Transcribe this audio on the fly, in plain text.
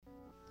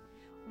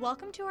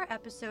Welcome to our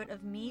episode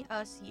of Me,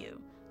 Us, You,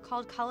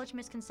 called College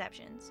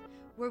Misconceptions,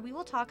 where we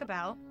will talk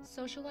about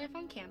social life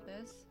on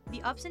campus,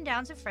 the ups and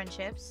downs of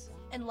friendships,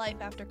 and life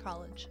after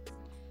college.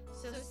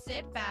 So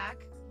sit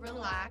back,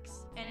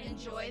 relax, and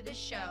enjoy the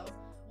show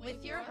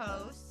with your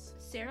hosts,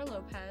 Sarah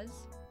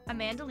Lopez,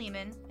 Amanda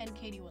Lehman, and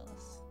Katie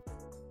Willis.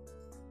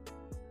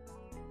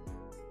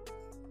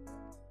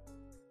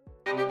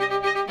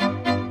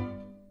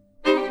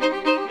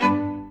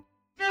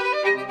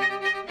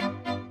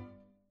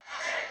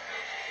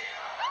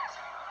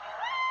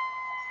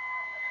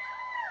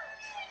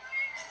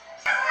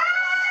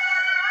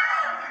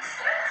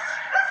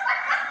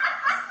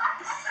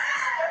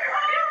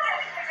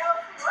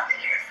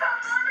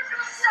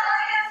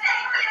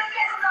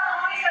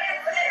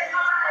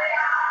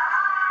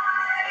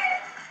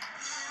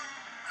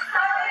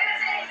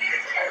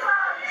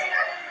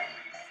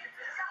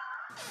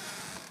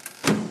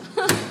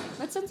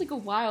 That sounds like a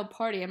wild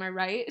party, am I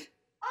right?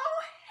 Oh,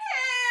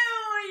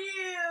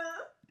 hell yeah!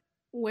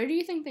 Where do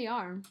you think they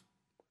are?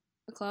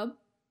 A club?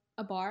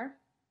 A bar?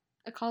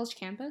 A college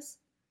campus?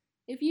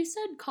 If you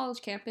said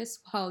college campus,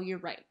 well, you're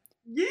right.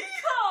 Yeah!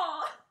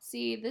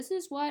 See, this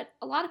is what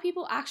a lot of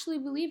people actually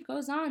believe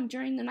goes on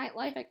during the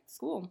nightlife at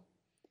school.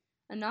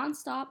 A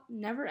non-stop,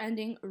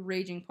 never-ending,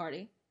 raging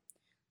party.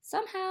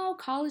 Somehow,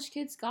 college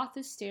kids got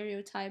this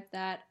stereotype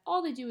that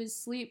all they do is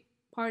sleep,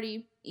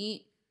 party,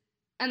 eat,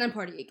 and then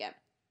party again.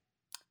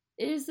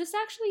 Is this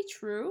actually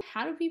true?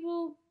 How do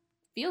people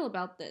feel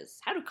about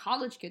this? How do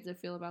college kids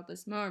feel about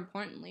this, more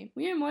importantly?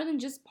 We are more than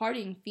just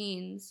partying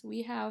fiends.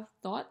 We have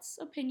thoughts,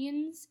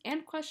 opinions,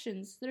 and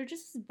questions that are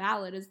just as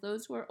valid as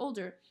those who are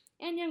older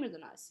and younger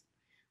than us.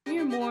 We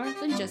are more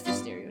than just a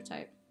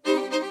stereotype.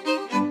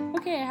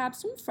 Okay, I have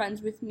some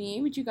friends with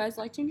me. Would you guys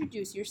like to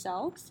introduce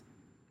yourselves?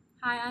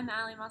 Hi, I'm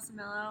Allie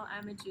Massimillo.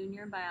 I'm a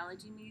junior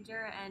biology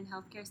major and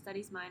healthcare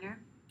studies minor.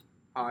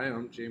 Hi,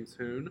 I'm James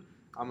Hoon.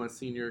 I'm a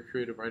senior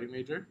creative writing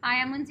major.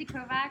 Hi, I'm Lindsay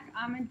Kovac.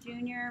 I'm a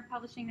junior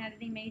publishing and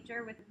editing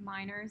major with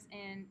minors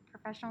in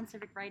professional and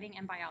civic writing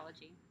and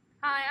biology.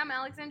 Hi, I'm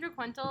Alexandra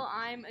Quentel.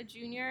 I'm a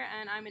junior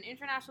and I'm an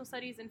international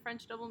studies and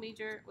French double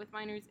major with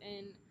minors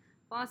in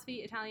philosophy,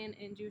 Italian,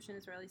 and Jewish and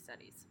Israeli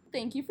studies.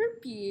 Thank you for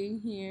being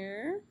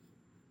here.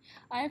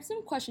 I have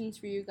some questions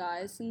for you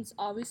guys. Since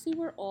obviously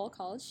we're all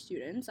college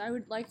students, I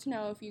would like to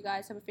know if you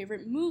guys have a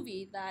favorite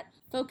movie that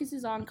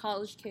focuses on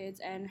college kids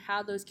and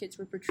how those kids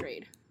were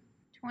portrayed.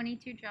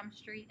 22 Jump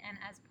Street and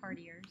As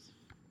Partiers.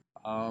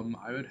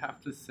 I would have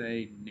to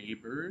say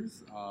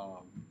Neighbors.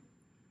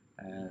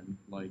 And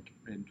like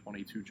in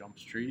 22 Jump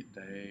Street,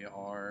 they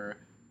are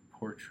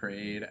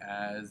portrayed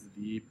as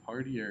the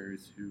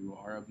partiers who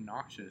are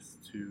obnoxious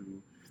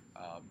to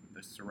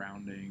the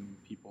surrounding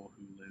people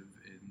who live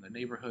in the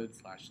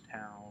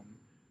neighborhood/town.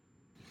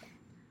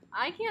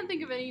 I can't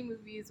think of any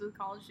movies with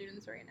college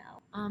students right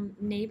now.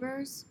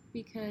 Neighbors,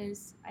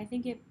 because I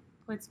think it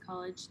puts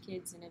college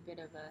kids in a bit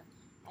of a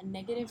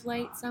negative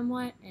light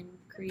somewhat and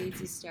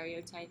creates a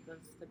stereotype of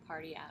the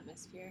party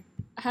atmosphere.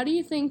 How do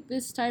you think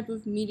this type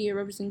of media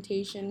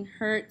representation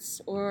hurts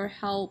or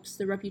helps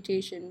the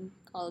reputation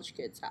college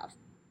kids have?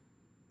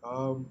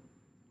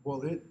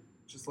 Well, it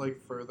just like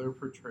further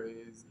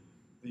portrays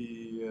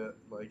the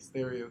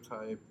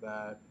stereotype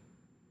that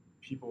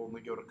people only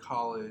go to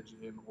college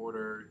in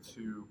order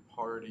to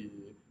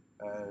party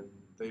and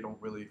they don't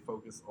really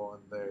focus on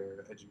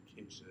their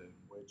education,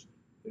 which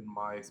in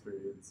my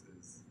experience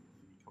is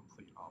the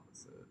complete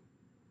opposite.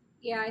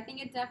 Yeah, I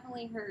think it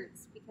definitely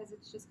hurts because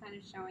it's just kind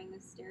of showing the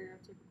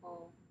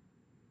stereotypical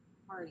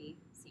party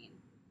scene.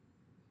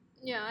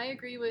 Yeah, I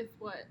agree with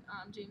what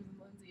James and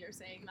Lindsay are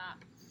saying, that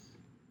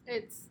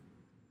it's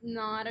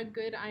not a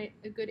good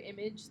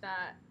image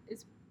that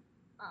is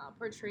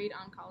portrayed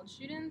on college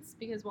students,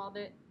 because while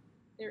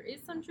there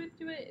is some truth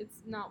to it,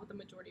 it's not what the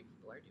majority of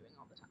people are doing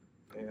all the time.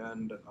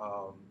 And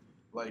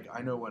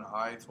I know when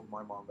I told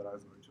my mom that I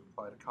was going to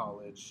apply to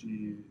college,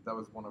 that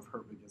was one of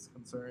her biggest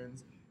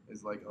concerns,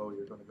 is like, oh,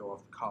 you're going to go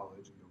off to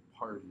college and go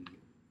party,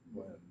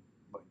 when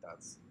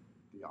that's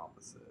the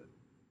opposite.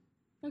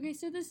 Okay,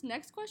 so this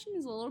next question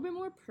is a little bit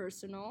more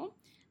personal.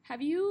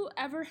 Have you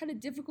ever had a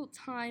difficult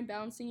time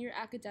balancing your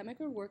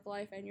academic or work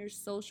life and your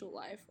social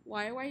life?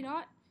 Why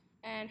not?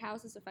 And how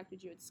has this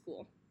affected you at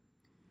school?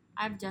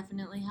 I've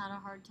definitely had a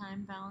hard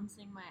time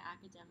balancing my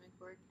academic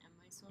work and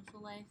my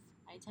social life.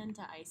 I tend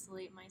to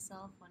isolate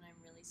myself when I'm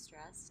really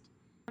stressed.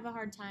 I have a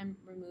hard time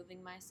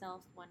removing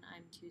myself when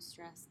I'm too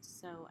stressed,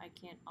 so I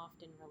can't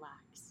often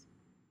relax.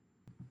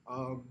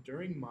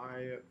 During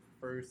my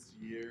first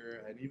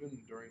year and even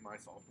during my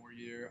sophomore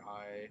year,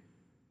 I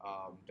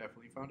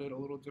definitely found it a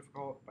little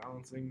difficult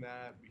balancing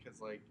that,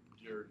 because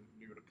you're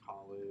new to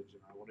college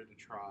and I wanted to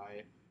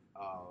try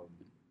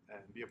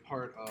and be a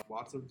part of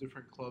lots of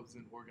different clubs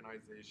and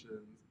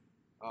organizations.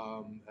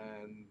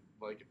 And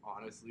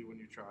honestly, when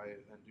you try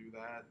and do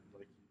that,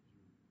 you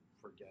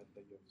forget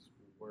that you have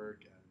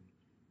schoolwork and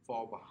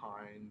fall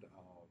behind.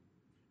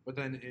 But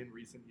then in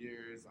recent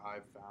years,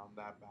 I've found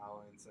that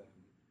balance and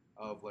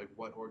of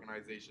what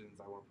organizations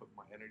I want to put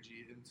my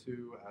energy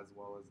into, as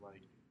well as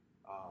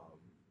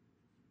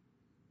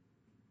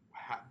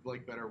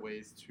like better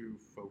ways to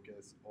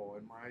focus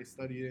on my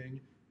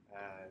studying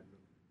and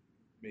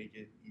make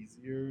it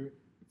easier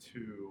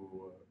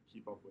to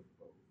keep up with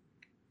both.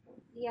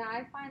 Yeah,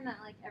 I find that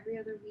like every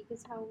other week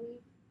is Hell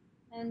Week,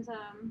 and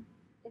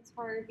it's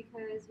hard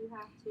because you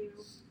have to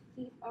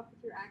keep up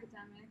with your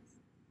academics,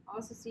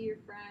 also see your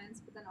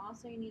friends, but then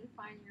also you need to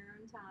find your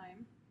own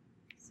time.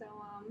 So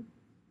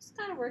just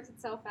kind of works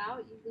itself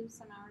out. You lose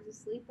some hours of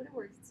sleep, but it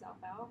works itself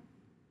out.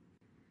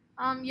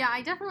 Yeah,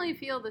 I definitely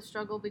feel the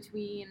struggle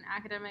between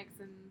academics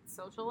and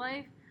social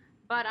life,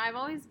 but I've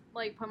always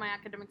like put my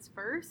academics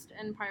first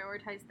and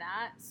prioritized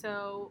that.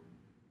 So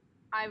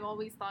I've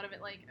always thought of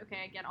it like, okay,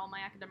 I get all my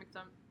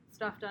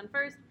stuff done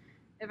first.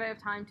 If I have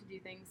time to do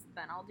things,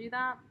 then I'll do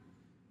that.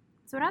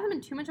 So it hasn't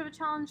been too much of a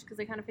challenge because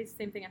I kind of faced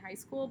the same thing in high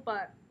school,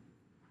 but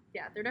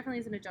yeah, there definitely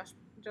is an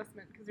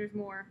adjustment because there's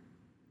more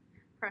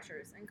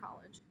pressures in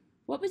college.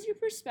 What was your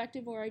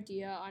perspective or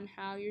idea on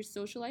how your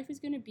social life is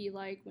going to be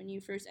like when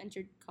you first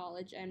entered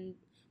college, and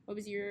what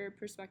was your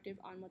perspective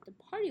on what the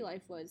party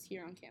life was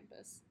here on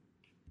campus?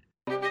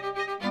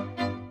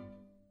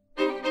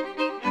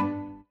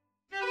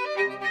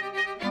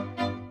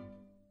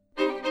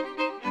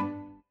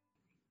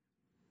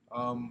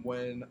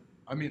 When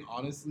I mean,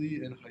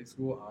 honestly, in high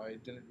school, I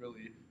didn't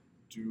really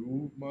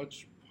do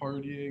much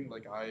partying.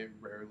 Like, I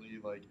rarely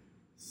like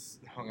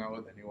hung out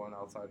with anyone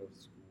outside of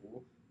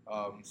school.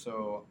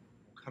 So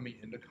coming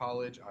into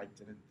college, I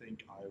didn't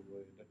think I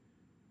would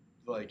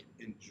like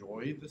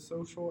enjoy the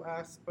social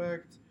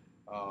aspect.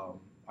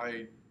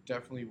 I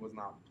definitely was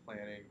not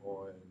planning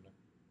on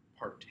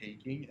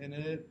partaking in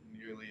it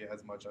nearly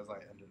as much as I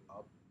ended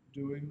up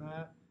doing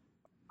that.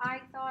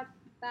 I thought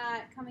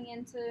that coming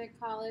into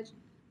college,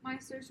 my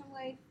social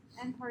life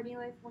and party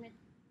life wouldn't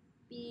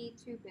be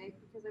too big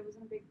because I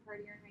wasn't a big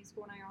partier in high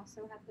school, and I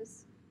also had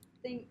this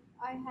thing.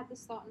 I had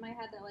this thought in my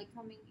head that like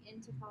coming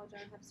into college,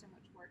 I would have so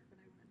much work, but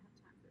I wouldn't have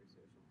time for a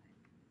social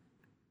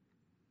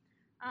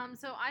life.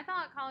 So I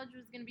thought college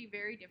was going to be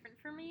very different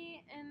for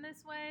me in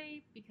this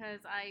way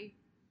because I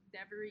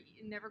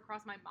never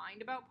crossed my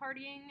mind about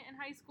partying in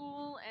high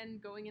school,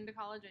 and going into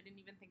college, I didn't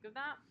even think of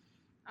that.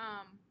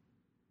 Um,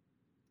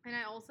 and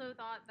I also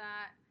thought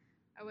that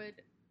I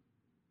would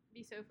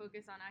be so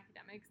focused on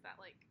academics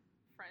that like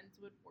friends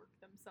would work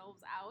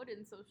themselves out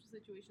and social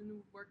situations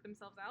would work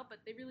themselves out, but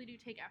they really do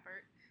take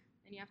effort,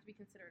 and you have to be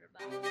considerate of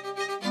that.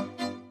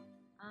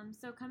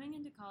 So coming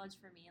into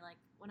college for me, like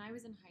when I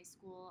was in high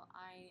school,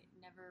 I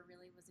never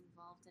really was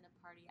involved in a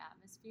party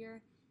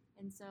atmosphere.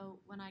 And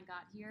so when I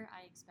got here,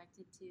 I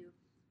expected to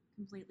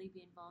completely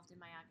be involved in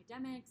my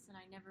academics, and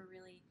I never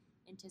really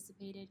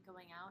anticipated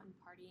going out and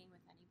partying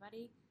with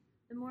anybody.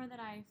 The more that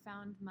I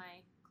found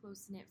my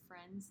close knit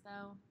friends,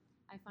 though,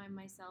 I find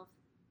myself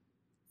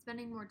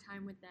spending more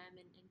time with them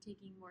and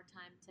taking more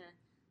time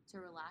to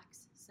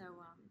relax.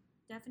 So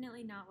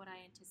definitely not what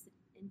I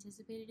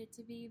anticipated it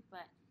to be,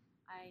 but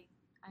I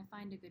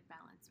find a good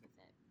balance with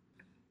it.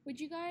 Would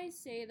you guys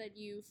say that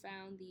you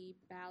found the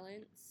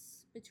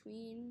balance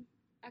between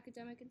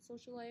academic and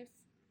social life?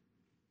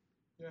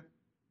 Yeah.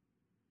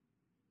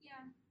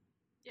 Yeah.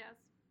 Yes.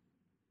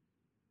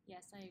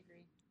 Yes, I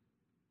agree.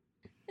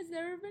 Has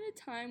there ever been a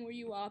time where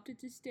you opted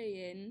to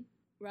stay in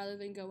rather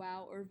than go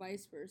out, or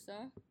vice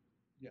versa?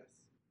 Yes.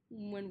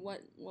 When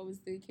what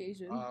was the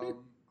occasion?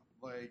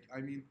 Like,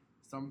 I mean,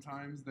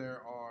 sometimes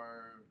there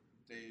are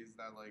days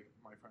that like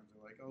my friends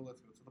are like, oh,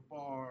 let's go to the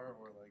bar,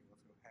 or like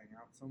let's go hang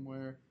out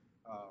somewhere.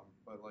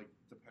 But like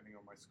depending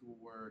on my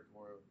schoolwork,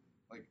 or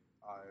like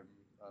I'm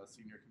a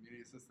senior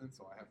community assistant,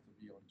 so I have to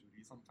be on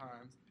duty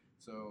sometimes.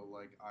 So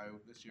like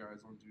this year I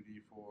was on duty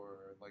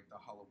for like the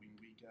Halloween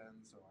weekend,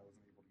 so I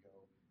wasn't able to go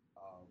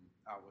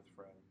out with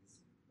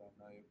friends that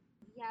night.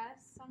 Yes,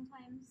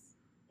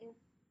 sometimes if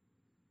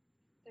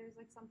there's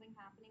like something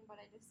happening, but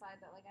I decide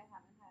that like I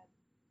haven't had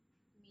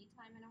me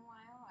time in a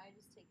while, I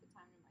just take the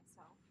time to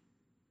myself.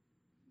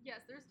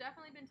 Yes, there's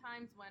definitely been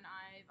times when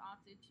I've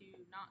opted to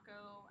not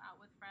go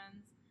out with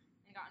friends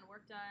and gotten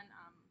work done.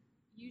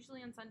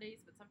 Usually on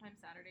Sundays, but sometimes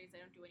Saturdays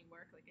I don't do any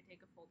work. Like I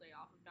take a full day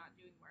off of not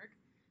doing work,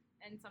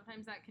 and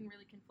sometimes that can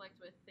really conflict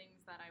with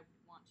things that I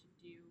want to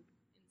do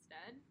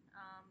instead,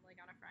 like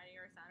on a Friday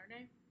or a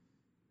Saturday.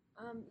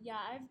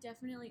 Yeah, I've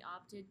definitely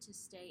opted to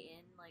stay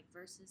in, like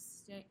versus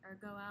stay or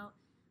go out.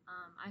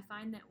 I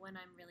find that when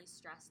I'm really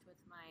stressed with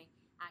my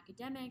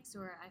academics,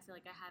 or I feel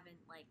like I haven't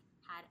like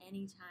had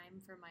any time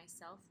for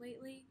myself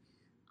lately,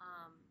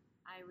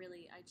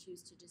 I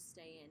choose to just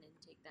stay in and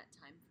take that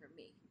time for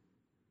me.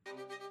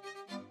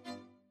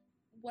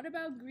 What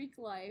about Greek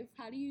life?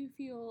 How do you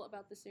feel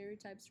about the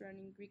stereotypes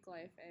surrounding Greek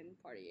life and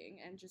partying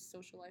and just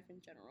social life in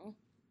general?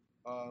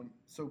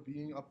 So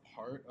being a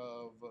part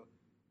of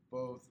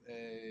both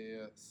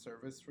a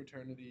service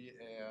fraternity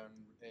and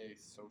a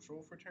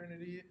social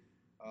fraternity,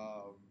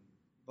 um,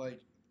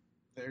 like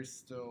there's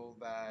still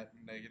that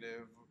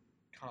negative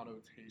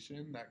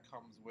connotation that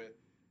comes with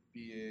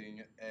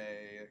being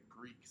a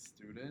Greek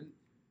student.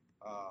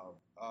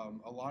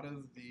 A lot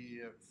of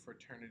the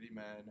fraternity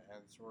men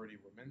and sorority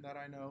women that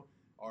I know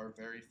are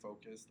very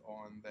focused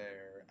on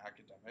their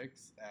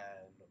academics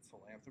and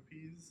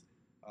philanthropies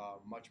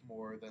much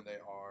more than they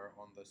are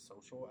on the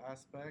social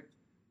aspect.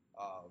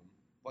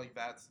 Like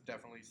that's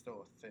definitely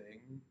still a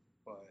thing,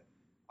 but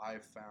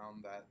I've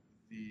found that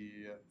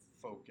the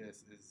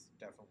focus is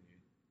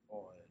definitely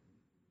on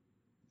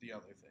the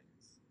other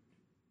things.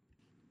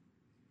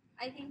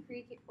 I think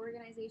Greek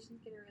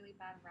organizations get a really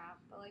bad rap,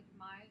 but like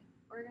my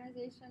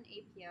organization,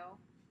 APO,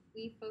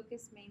 we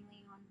focus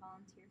mainly on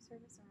volunteer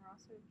service, and we're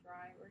also a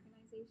dry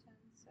organization,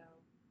 so.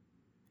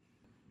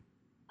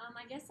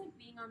 I guess like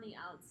being on the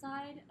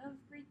outside of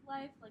Greek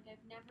life, like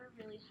I've never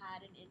really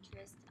had an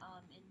interest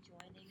in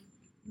joining,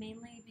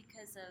 mainly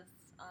because of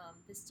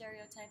the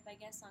stereotype, I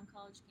guess, on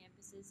college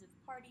campuses of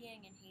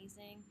partying and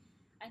hazing.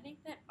 I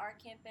think that our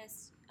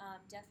campus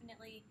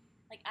definitely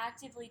like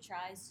actively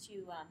tries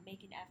to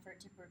make an effort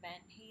to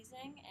prevent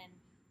hazing, and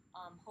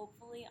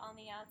hopefully on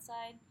the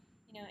outside,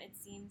 you know, it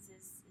seems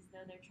as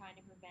though they're trying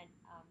to prevent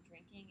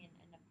drinking and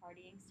a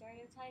partying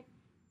stereotype.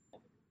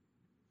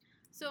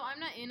 So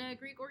I'm not in a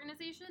Greek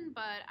organization,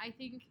 but I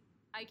think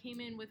I came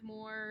in with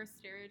more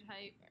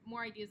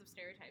ideas of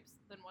stereotypes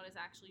than what is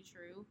actually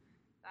true.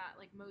 That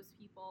like most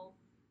people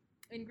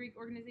in Greek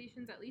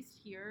organizations, at least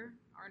here,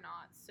 are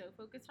not so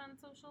focused on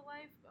social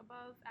life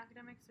above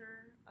academics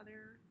or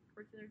other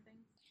curricular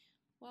things.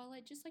 Well,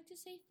 I'd just like to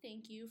say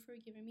thank you for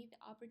giving me the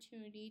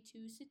opportunity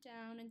to sit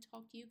down and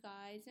talk to you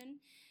guys and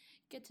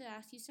get to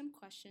ask you some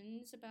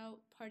questions about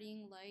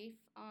partying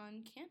life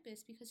on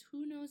campus, because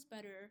who knows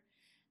better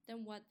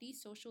than what the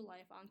social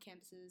life on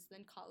campus is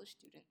than college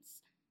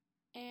students.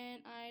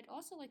 And I'd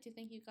also like to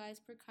thank you guys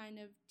for kind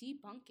of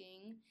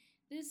debunking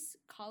this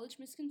college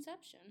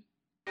misconception.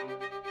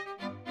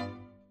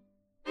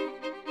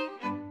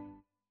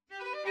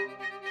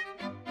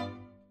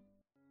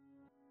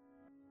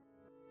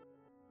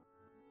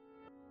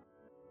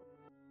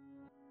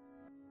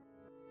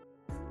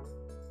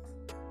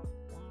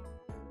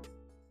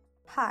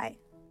 Hi,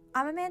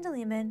 I'm Amanda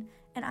Lehman,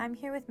 and I'm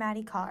here with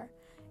Maddie Carr,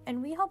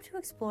 and we hope to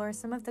explore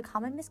some of the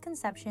common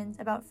misconceptions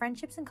about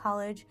friendships in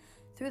college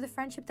through the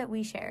friendship that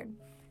we shared.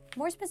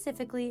 More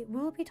specifically,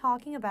 we will be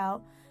talking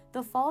about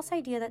the false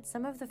idea that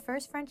some of the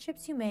first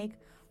friendships you make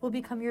will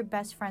become your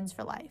best friends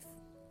for life.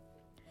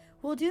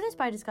 We'll do this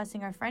by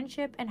discussing our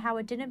friendship and how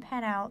it didn't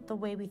pan out the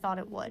way we thought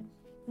it would.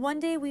 One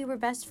day we were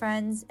best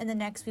friends, and the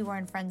next we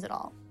weren't friends at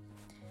all.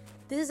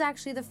 This is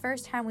actually the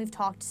first time we've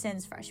talked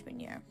since freshman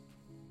year.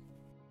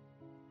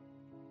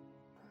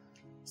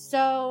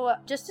 So,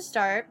 just to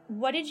start,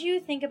 what did you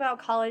think about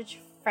college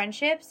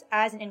friendships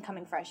as an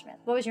incoming freshman?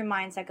 What was your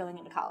mindset going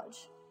into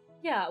college?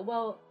 Yeah,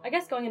 well, I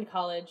guess going into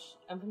college,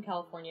 I'm from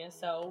California,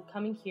 so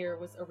coming here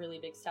was a really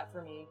big step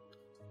for me.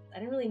 I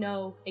didn't really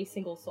know a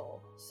single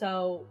soul,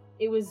 so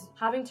it was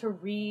having to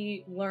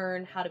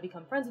relearn how to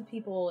become friends with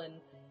people and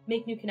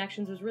make new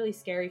connections was really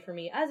scary for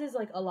me, as is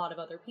like a lot of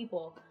other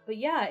people. But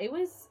yeah, it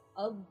was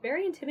a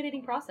very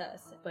intimidating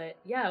process. But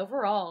yeah,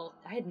 overall,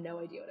 I had no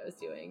idea what I was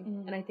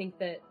doing. And I think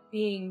that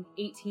being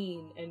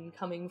 18 and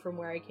coming from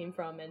where I came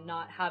from and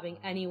not having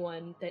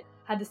anyone that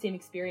had the same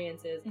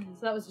experiences,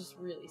 so that was just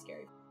really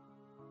scary.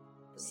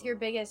 So your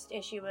biggest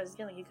issue was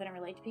feeling you couldn't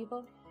relate to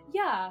people?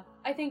 Yeah,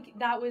 I think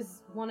that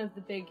was one of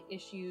the big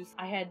issues.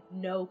 I had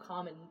no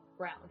common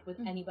ground with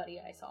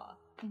anybody I saw.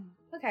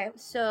 Okay,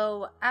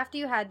 so after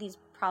you had these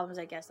problems,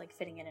 I guess, like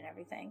fitting in and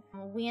everything,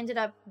 we ended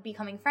up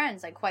becoming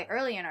friends, like, quite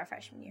early in our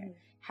freshman year.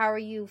 How are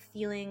you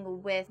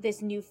feeling with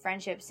this new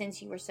friendship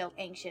since you were so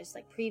anxious,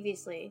 like,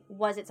 previously?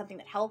 Was it something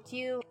that helped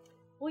you?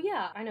 Well,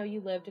 yeah, I know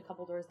you lived a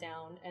couple doors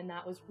down, and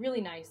that was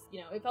really nice. You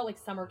know, it felt like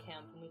summer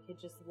camp, and we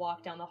could just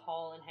walk down the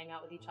hall and hang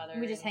out with each other.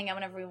 We just hang out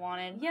whenever we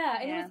wanted. Yeah,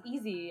 and it was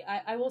easy.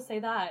 I will say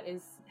that,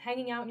 is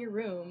hanging out in your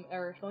room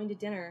or going to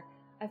dinner,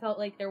 I felt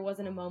like there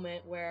wasn't a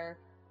moment where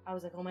I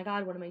was like, oh my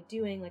god, what am I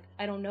doing? Like,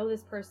 I don't know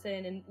this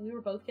person, and we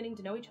were both getting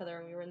to know each other,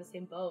 and we were in the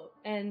same boat.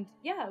 And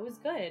yeah, it was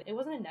good. It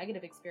wasn't a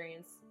negative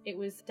experience. It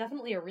was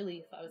definitely a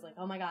relief. I was like,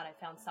 oh my god,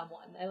 I found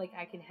someone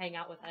I can hang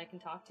out with and I can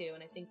talk to,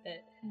 and I think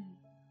that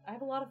I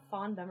have a lot of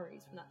fond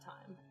memories from that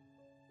time.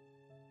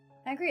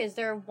 I agree. Is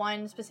there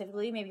one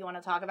specifically maybe you want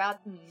to talk about?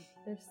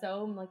 There's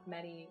so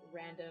many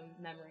random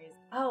memories.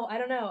 Oh, I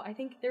don't know. I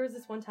think there was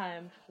this one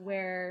time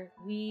where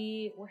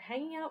we were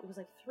hanging out. It was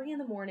like 3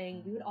 a.m.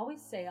 We would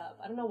always stay up.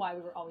 I don't know why we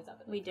were always up.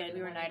 We did.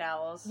 We were night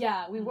owls.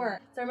 Yeah, we were.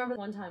 So I remember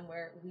one time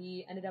where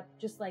we ended up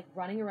just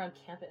running around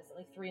campus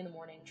at 3 a.m.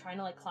 trying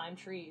to climb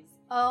trees.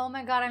 Oh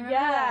my god, I remember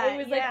that. Yeah,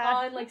 it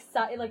was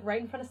on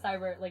right in front of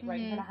Cybert, right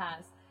in front of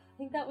Haas. I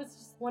think that was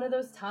just one of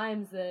those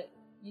times that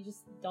you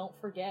just don't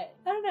forget.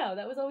 I don't know.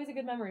 That was always a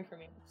good memory for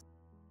me.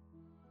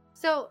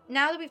 So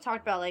now that we've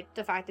talked about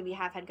the fact that we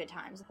have had good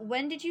times,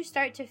 when did you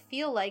start to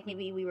feel like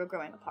maybe we were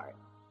growing apart?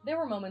 There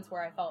were moments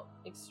where I felt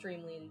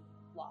extremely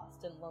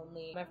lost and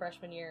lonely. My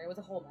freshman year, it was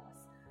a whole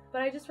mess.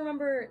 But I just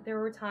remember there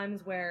were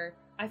times where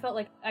I felt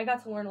like I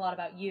got to learn a lot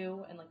about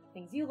you and the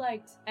things you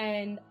liked,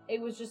 and it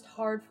was just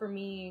hard for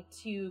me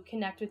to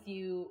connect with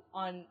you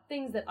on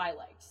things that I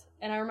liked.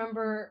 And I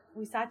remember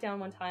we sat down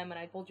one time and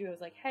I told you, I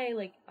was like, hey,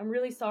 I'm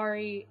really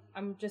sorry.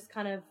 I'm just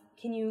kind of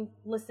can you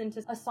listen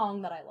to a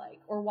song that I like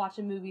or watch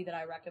a movie that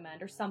I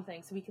recommend or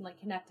something so we can like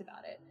connect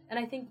about it. And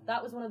I think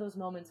that was one of those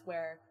moments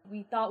where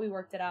we thought we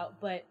worked it out,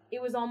 but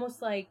it was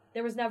almost like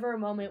there was never a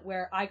moment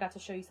where I got to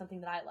show you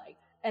something that I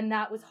liked. And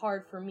that was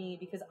hard for me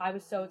because I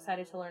was so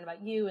excited to learn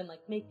about you and like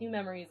make new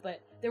memories,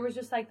 but there was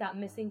just like that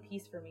missing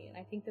piece for me. And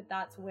I think that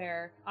that's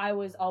where I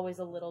was always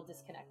a little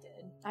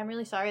disconnected. I'm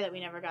really sorry that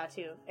we never got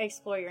to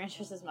explore your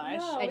interests as much.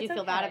 No, I do it's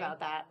feel bad okay. about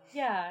that.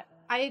 Yeah.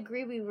 I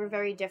agree, we were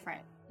very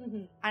different.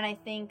 Mm-hmm. And I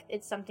think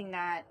it's something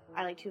that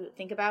I like to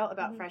think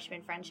about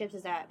freshman friendships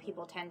is that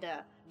people tend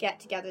to get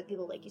together with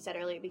people, like you said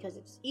earlier, because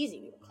it's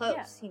easy. We were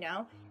close, you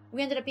know?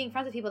 We ended up being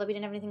friends with people that we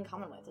didn't have anything in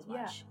common with as much.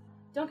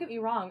 Yeah. Don't get me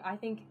wrong. I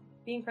think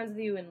being friends with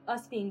you and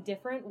us being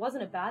different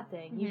wasn't a bad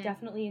thing. You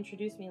definitely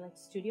introduced me like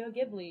Studio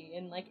Ghibli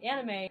and like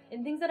anime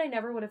and things that I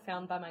never would have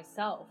found by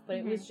myself. But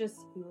it was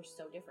just, we were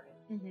so different.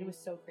 It was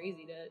so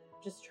crazy to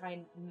just try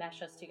and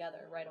mesh us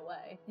together right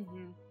away.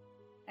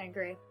 I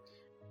agree.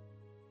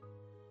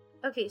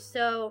 Okay,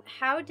 so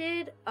how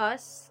did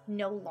us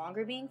no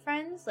longer being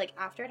friends, like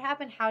after it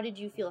happened, how did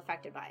you feel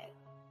affected by it?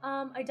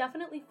 I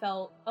definitely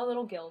felt a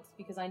little guilt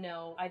because I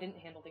know I didn't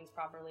handle things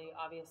properly,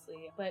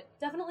 obviously, but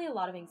definitely a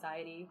lot of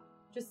anxiety.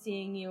 Just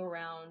seeing you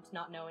around,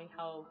 not knowing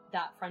how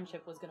that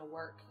friendship was going to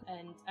work.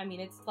 And I mean,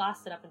 it's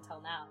lasted up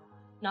until now.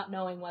 Not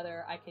knowing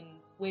whether I can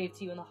wave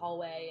to you in the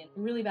hallway and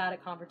I'm really bad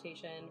at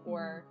confrontation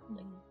or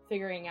like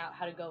figuring out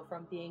how to go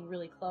from being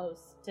really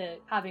close to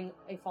having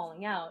a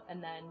falling out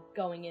and then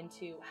going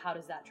into how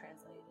does that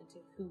translate into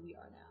who we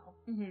are now.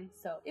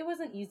 So it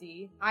wasn't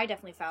easy. I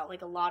definitely felt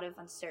like a lot of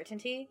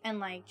uncertainty and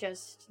like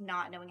just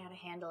not knowing how to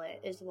handle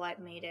it is what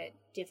made it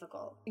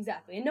difficult.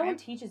 Exactly. And no one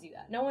teaches you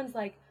that. No one's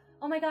like,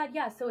 oh my God,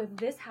 yeah, so if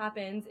this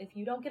happens, if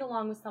you don't get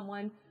along with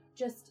someone,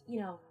 just, you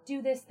know,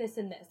 do this, this,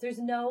 and this. There's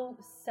no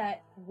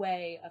set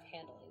way of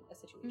handling a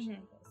situation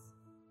like this,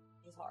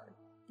 which is hard.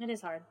 It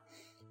is hard.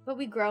 But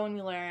we grow and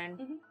we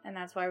learn, and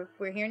that's why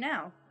we're here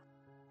now.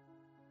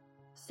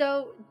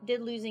 So,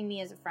 did losing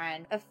me as a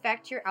friend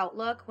affect your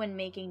outlook when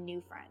making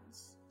new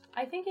friends?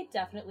 I think it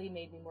definitely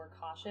made me more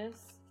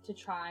cautious to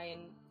try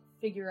and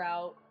figure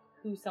out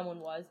who someone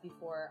was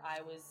before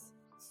I was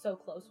so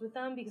close with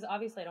them, because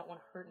obviously I don't want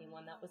to hurt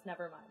anyone. That was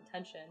never my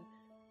intention.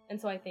 And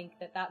so I think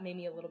that that made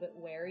me a little bit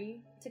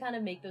wary to kind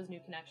of make those new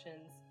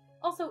connections.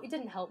 Also, it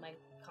didn't help my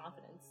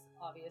confidence,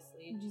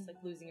 obviously, just like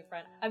losing a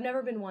friend. I've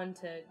never been one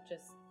to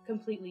just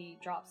completely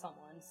drop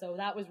someone, so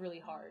that was really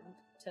hard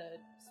to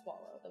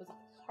swallow. That was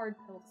a hard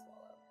pill to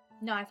swallow.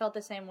 No, I felt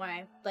the same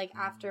way. Like,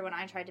 after when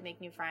I tried to make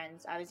new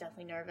friends, I was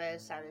definitely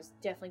nervous. I was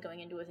definitely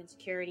going into it with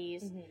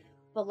insecurities.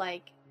 But,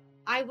 like,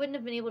 I wouldn't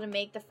have been able to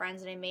make the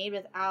friends that I made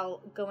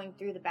without going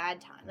through the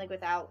bad time, like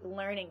without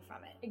learning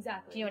from it.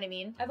 Exactly. Do you know what I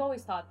mean? I've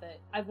always thought that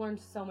I've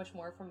learned so much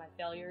more from my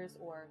failures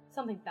or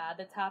something bad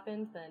that's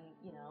happened than,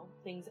 you know,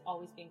 things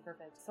always being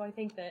perfect. So I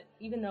think that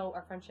even though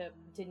our friendship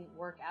didn't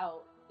work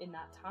out in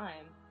that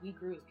time, we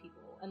grew as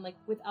people. And like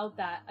without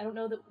that, I don't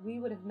know that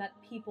we would have met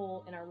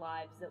people in our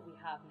lives that we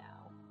have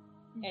now.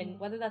 And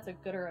whether that's a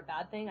good or a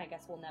bad thing, I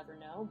guess we'll never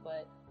know,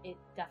 but it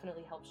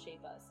definitely helped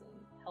shape us and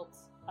helped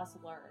us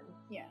learn.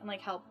 Yeah, and like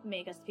help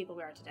make us the people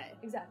we are today.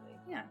 Exactly.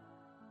 Yeah.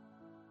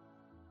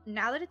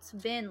 Now that it's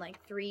been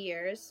like 3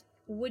 years,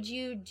 would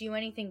you do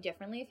anything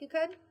differently if you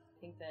could? I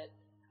think that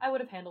I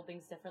would have handled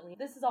things differently.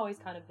 This has always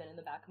kind of been in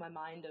the back of my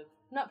mind of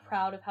I'm not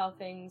proud of how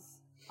things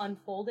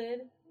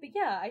unfolded, but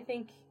yeah, I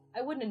think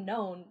I wouldn't have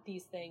known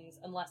these things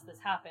unless this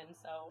happened.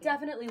 So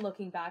definitely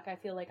looking back, I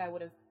feel like I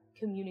would have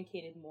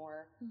communicated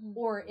more,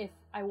 or if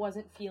I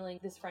wasn't feeling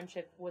this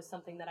friendship was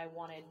something that I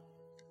wanted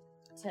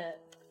to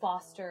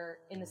foster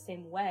in the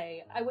same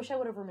way, I wish I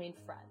would have remained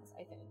friends.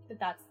 I think that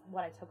that's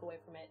what I took away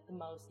from it the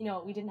most. You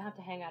know, we didn't have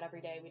to hang out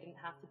every day, we didn't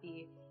have to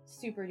be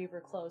super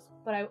duper close,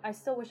 but I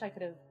still wish I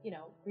could have, you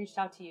know, reached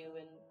out to you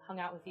and hung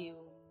out with you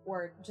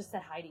or just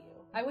said hi to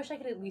you. I wish I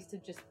could at least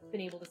have just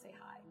been able to say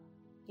hi.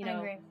 You know? I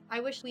agree. I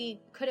wish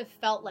we could have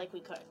felt like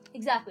we could.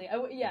 Exactly. I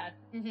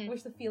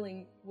wish the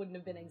feeling wouldn't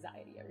have been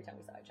anxiety every time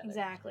we saw each other.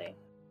 Exactly.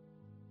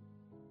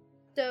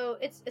 So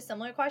it's a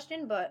similar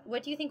question, but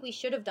what do you think we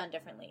should have done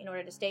differently in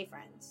order to stay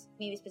friends?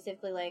 Maybe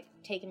specifically like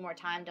taking more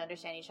time to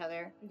understand each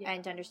other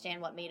and to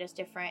understand what made us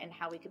different and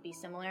how we could be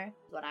similar,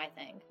 is what I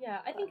think. Yeah,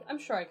 I'm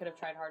sure I could have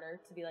tried harder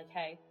to be like,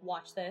 hey,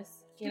 watch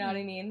this. You know what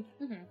I mean?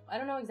 I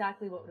don't know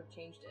exactly what would have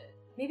changed it.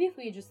 Maybe if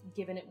we had just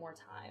given it more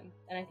time.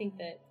 And I think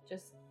that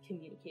just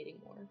communicating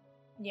more.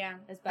 Yeah,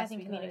 as best I think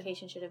we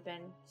communication should have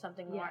been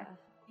something more.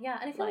 Yeah,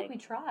 and I feel like we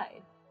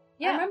tried.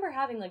 Yeah. I remember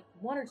having like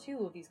 1 or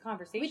 2 of these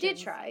conversations. We did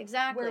try,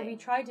 exactly. Where we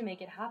tried to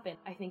make it happen.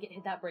 I think it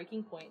hit that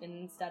breaking point, and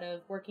instead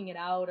of working it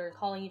out or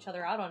calling each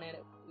other out on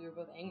it, we were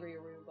both angry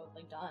or we were both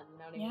like done. You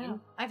know what I mean?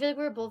 I feel like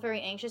we were both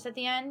very anxious at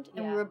the end,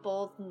 and we were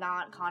both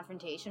not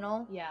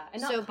confrontational. Yeah,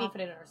 and not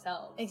confident in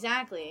ourselves.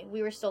 Exactly.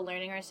 We were still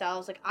learning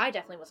ourselves. Like, I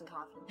definitely wasn't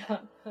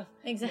confident.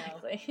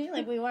 Exactly.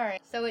 Like, we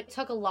weren't. So it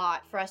took a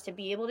lot for us to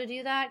be able to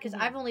do that, because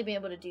I've only been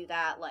able to do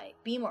that, like,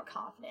 be more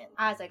confident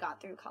as I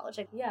got through college.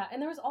 Like, yeah,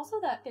 and there was also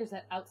there's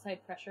that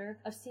outside pressure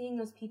of seeing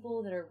those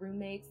people that are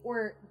roommates,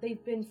 or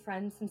they've been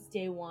friends since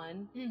day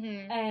one,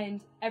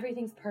 and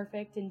everything's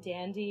perfect and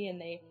dandy, and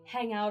they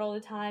hang out all the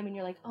time, and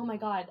you're like, oh my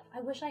god,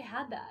 I wish I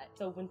had that.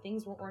 So when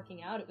things weren't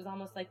working out, it was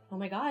almost like, oh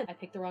my god, I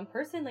picked the wrong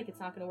person, like, it's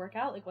not gonna work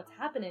out, like, what's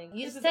happening?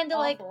 You just tend to,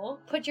 like,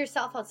 put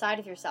yourself outside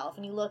of yourself,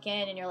 and you look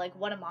in, and you're like,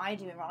 what am I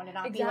doing wrong to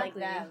not be like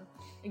them?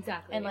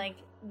 Exactly. And, like,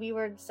 we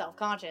were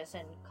self-conscious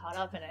and caught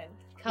up in it.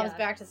 Comes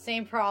back to the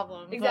same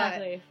problem.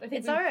 Exactly. I think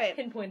it's alright.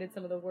 Pinpointed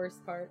some of the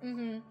worst part. Well,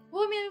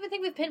 I mean, I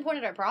think we've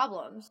pinpointed our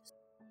problems.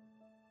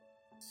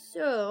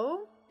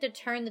 So, to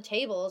turn the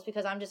tables,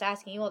 because I'm just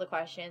asking you all the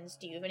questions,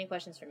 do you have any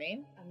questions for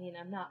me? I mean,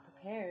 I'm not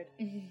prepared.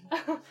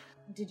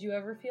 Did you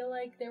ever feel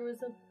like there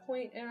was a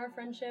point in our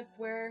friendship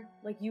where,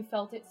 like, you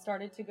felt it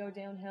started to go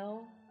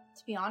downhill?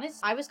 To be honest,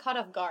 I was caught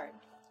off guard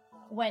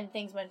when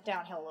things went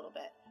downhill a little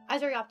bit. I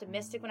was very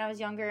optimistic when I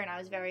was younger, and I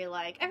was very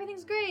like,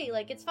 everything's great,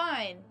 like, it's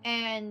fine.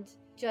 And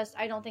just,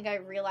 I don't think I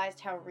realized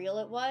how real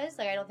it was.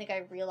 Like, I don't think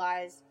I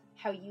realized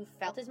how you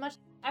felt as much.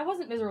 I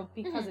wasn't miserable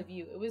because of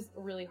you. It was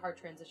a really hard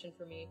transition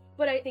for me.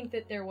 But I think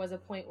that there was a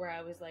point where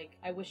I was like,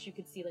 I wish you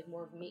could see, like,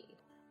 more of me.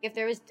 If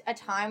there was a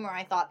time where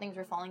I thought things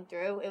were falling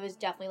through, it was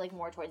definitely, like,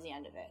 more towards the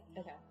end of it.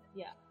 Okay,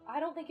 yeah. I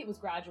don't think it was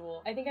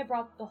gradual. I think I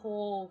brought the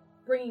whole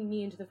bringing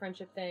me into the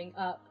friendship thing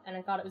up, and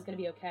I thought it was going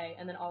to be okay,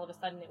 and then all of a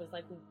sudden it was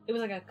like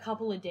a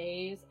couple of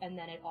days, and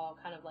then it all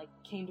kind of, like,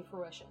 came to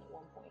fruition at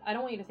one point. I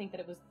don't want you to think that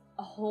it was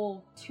a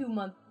whole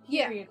 2-month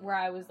period where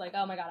I was like,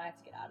 oh my god, I have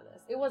to get out of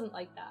this. It wasn't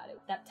like that.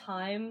 That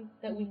time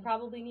that we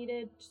probably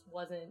needed just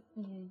wasn't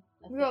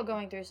We were all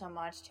going through so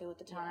much, too, at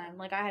the time.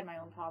 Like, I had my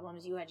own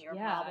problems, you had your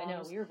problems. Yeah,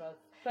 I know, we were both.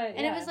 But,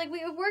 and it was like,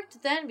 it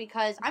worked then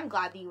because I'm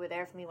glad that you were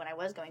there for me when I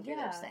was going through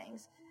those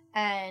things.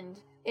 And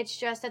it's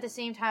just at the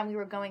same time we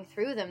were going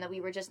through them that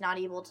we were just not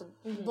able to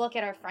look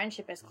at our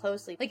friendship as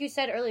closely. Like you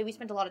said earlier, we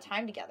spent a lot of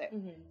time together.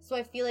 So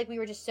I feel like we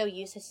were just so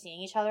used to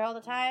seeing each other all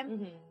the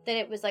time that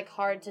it was, like,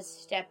 hard to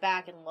step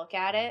back and look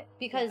at it.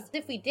 Because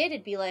if we did,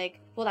 it'd be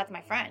like, well, that's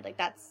my friend. Like,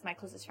 that's my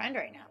closest friend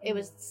right now. It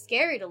was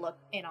scary to look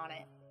in on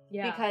it.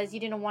 Yeah. Because you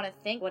didn't want to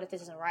think, what if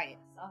this isn't right? It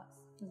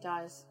sucks. It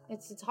does.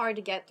 It's hard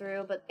to get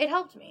through, but it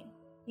helped me.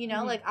 You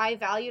know, like, I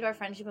valued our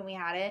friendship when we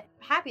had it.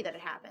 Happy that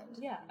it happened.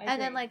 Yeah, and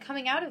then, like,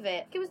 coming out of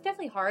it, it was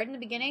definitely hard in the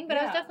beginning, but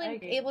I was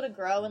definitely able to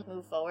grow and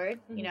move forward,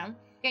 you know?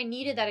 I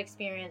needed that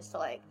experience to,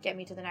 like, get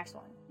me to the next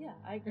one. Yeah,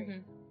 I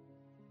agree.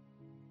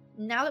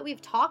 Now that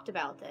we've talked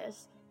about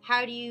this,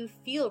 how do you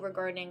feel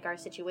regarding our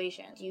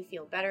situation? Do you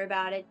feel better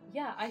about it?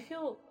 Yeah, I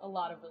feel a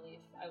lot of relief,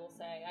 I will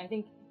say. I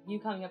think you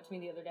coming up to me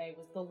the other day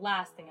was the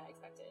last thing I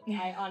expected.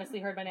 I honestly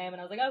heard my name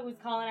and I was like, oh, who's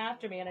calling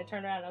after me? And I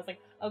turned around and I was like,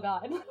 oh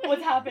god,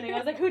 what's happening? I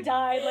was like, who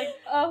died? Like,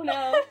 oh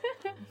no.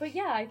 But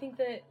yeah, I think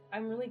that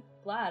I'm really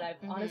glad. I've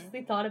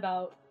honestly thought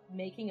about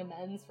making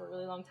amends for a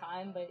really long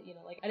time, but, you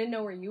know, like, I didn't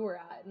know where you were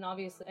at, and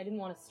obviously I didn't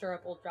want to stir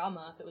up old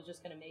drama if it was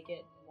just going to make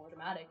it more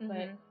dramatic,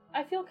 but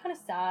I feel kind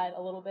of sad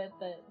a little bit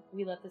that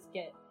we let this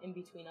get in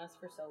between us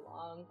for so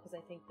long, because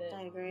I think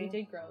that we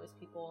did grow as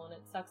people, and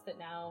it sucks that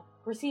now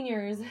we're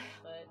seniors,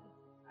 but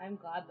I'm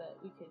glad that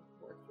we could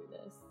work through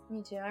this.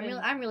 Me too.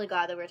 I'm really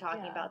glad that we're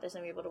talking about this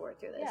and we're able to work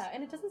through this. Yeah,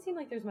 and it doesn't seem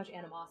like there's much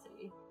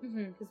animosity,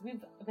 because we've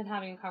been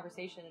having a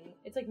conversation, and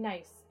it's, like,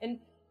 nice, and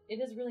it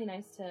is really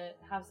nice to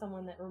have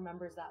someone that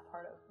remembers that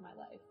part of my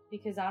life,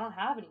 because I don't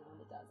have anyone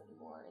that does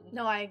anymore. And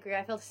no, I agree.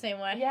 I feel the same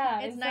way.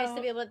 Yeah. It's nice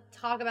to be able to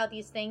talk about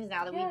these things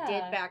now that we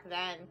did back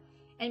then,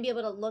 and be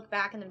able to look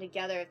back on them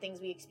together, things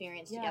we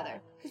experienced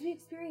together. Because we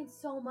experienced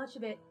so much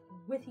of it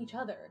with each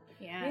other.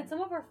 Yeah. We had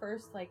some of our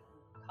first, like,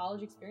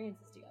 college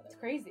experiences together. It's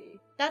crazy.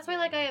 That's why,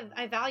 like,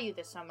 I value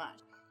this so much.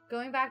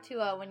 Going back to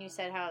when you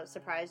said how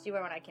surprised you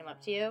were when I came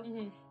up to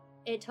you,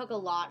 it took a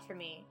lot for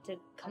me to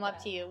come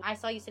up to you. I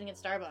saw you sitting at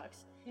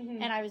Starbucks.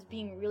 And I was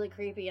being really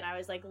creepy, and I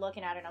was, like,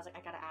 looking at her, and I was like,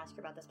 I gotta ask her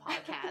about this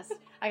podcast.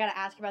 I gotta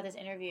ask her about this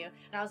interview.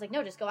 And I was like,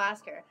 no, just go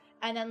ask her.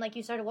 And then, like,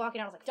 you started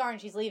walking, and I was like, darn,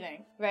 she's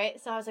leaving, right?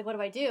 So I was like, what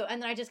do I do?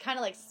 And then I just kind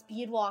of, like,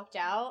 speed walked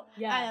out,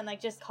 and then, like,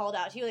 just called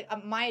out to you.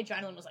 Like, my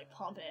adrenaline was, like,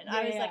 pumping.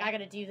 I was like, I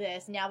gotta do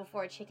this now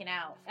before I chicken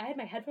out. I had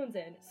my headphones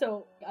in,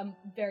 so I'm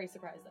very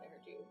surprised that I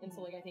heard you. And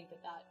so, like, I think that,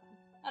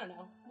 I don't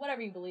know,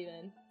 whatever you believe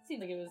in,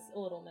 seemed like it was a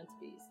little meant to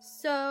be.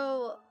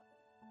 So,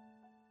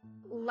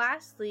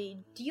 lastly,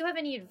 do you have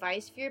any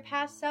advice for your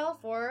past self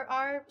or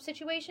our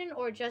situation,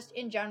 or just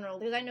in general?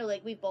 Because I know,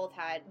 like, we've both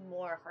had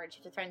more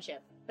hardships with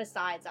friendship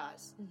besides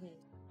us.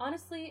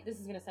 Honestly, this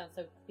is going to sound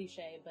so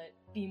cliche, but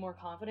be more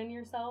confident in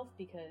yourself,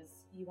 because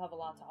you have a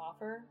lot to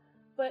offer.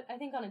 But I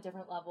think on a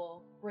different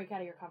level, break out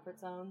of your comfort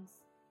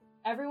zones.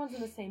 Everyone's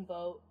in the same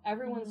boat.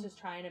 Everyone's just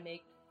trying to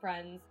make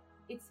friends.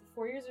 It's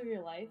 4 years of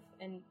your life,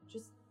 and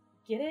just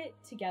get it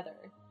together,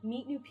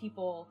 meet new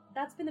people.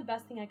 That's been the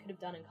best thing I could have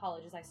done in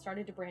college, is I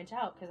started to branch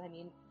out, because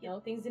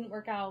things didn't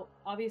work out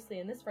obviously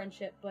in this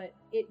friendship, but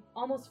it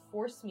almost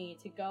forced me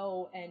to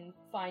go and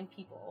find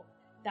people.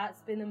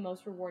 That's been the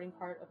most rewarding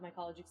part of my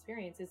college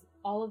experience, is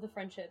all of the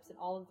friendships and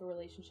all of the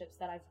relationships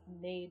that I've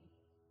made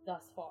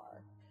thus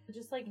far.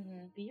 Just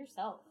be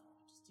yourself.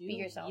 Just be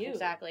yourself. You.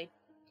 Exactly.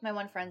 My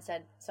one friend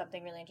said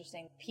something really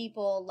interesting.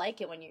 People like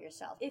it when you're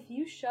yourself. If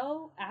you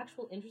show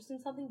actual interest in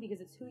something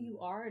because it's who you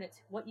are and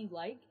it's what you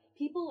like,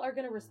 people are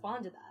going to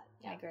respond to that.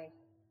 Yeah. I agree.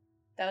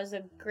 That was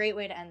a great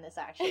way to end this,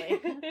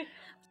 actually.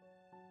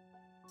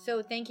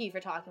 So thank you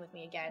for talking with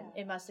me again.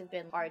 It must have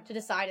been hard to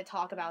decide to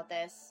talk about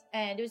this.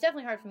 And it was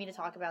definitely hard for me to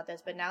talk about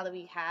this, but now that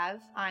we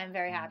have, I'm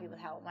very happy with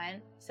how it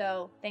went.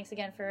 So thanks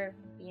again for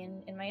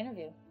being in my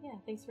interview. Yeah,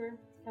 thanks for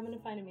coming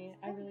and finding me.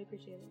 I really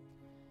appreciate it.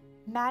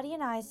 Maddie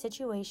and I's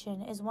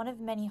situation is one of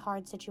many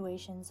hard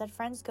situations that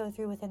friends go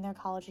through within their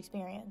college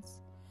experience.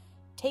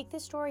 Take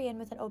this story in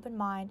with an open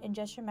mind and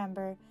just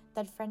remember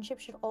that friendship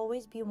should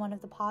always be one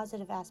of the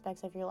positive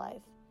aspects of your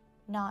life,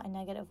 not a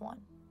negative one.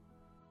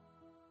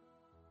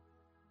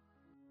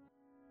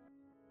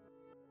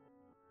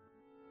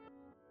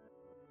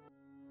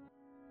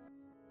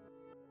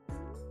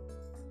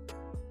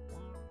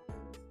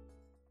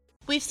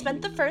 We've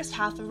spent the first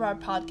half of our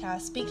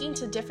podcast speaking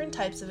to different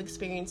types of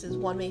experiences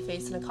one may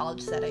face in a college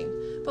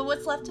setting, but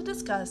what's left to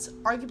discuss,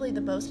 arguably the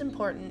most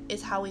important,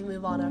 is how we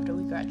move on after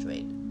we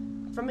graduate.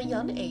 From a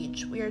young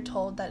age, we are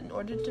told that in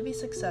order to be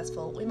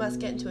successful, we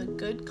must get into a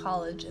good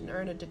college and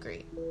earn a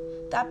degree.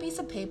 That piece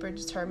of paper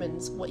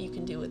determines what you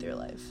can do with your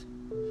life.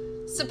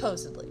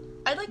 Supposedly.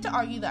 I'd like to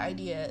argue the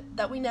idea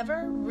that we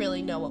never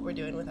really know what we're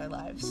doing with our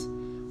lives.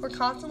 We're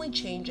constantly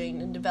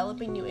changing and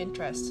developing new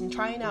interests and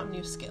trying out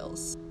new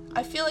skills.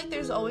 I feel like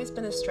there's always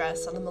been a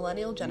stress on the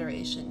millennial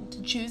generation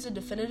to choose a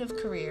definitive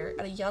career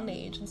at a young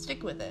age and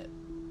stick with it.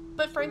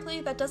 But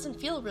frankly, that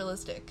doesn't feel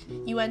realistic.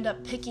 You end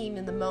up picking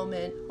in the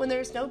moment when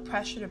there's no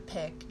pressure to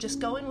pick, just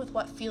going with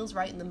what feels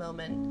right in the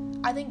moment.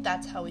 I think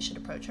that's how we should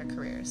approach our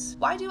careers.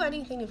 Why do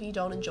anything if you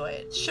don't enjoy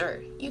it?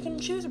 Sure, you can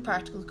choose a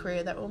practical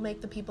career that will make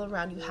the people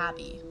around you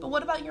happy, but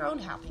what about your own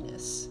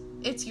happiness?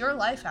 It's your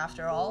life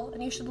after all,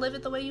 and you should live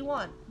it the way you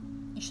want.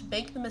 You should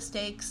make the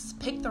mistakes,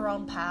 pick the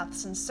wrong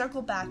paths, and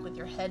circle back with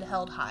your head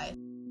held high.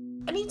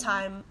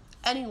 Anytime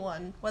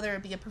anyone, whether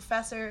it be a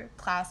professor,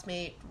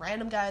 classmate,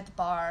 random guy at the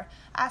bar,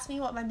 asked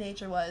me what my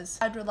major was,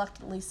 I'd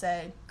reluctantly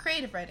say,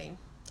 creative writing,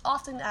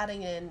 often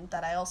adding in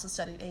that I also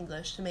studied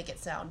English to make it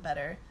sound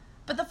better.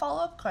 But the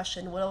follow-up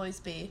question would always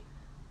be,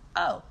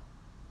 oh,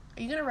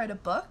 are you going to write a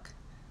book?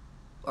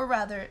 Or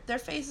rather, their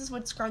faces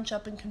would scrunch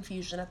up in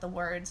confusion at the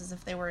words as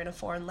if they were in a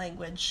foreign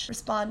language,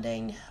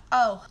 responding,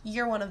 oh,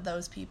 you're one of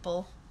those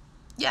people.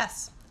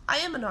 Yes, I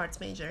am an arts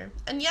major,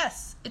 and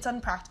yes, it's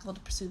unpractical to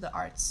pursue the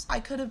arts.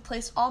 I could have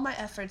placed all my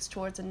efforts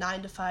towards a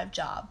 9-to-5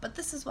 job, but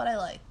this is what I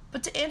like.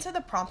 But to answer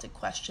the prompted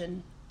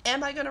question,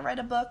 am I going to write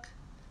a book?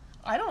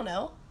 I don't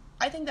know.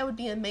 I think that would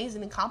be an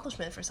amazing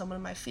accomplishment for someone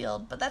in my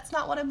field, but that's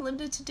not what I'm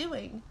limited to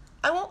doing.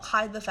 I won't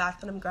hide the fact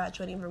that I'm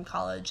graduating from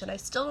college and I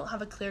still don't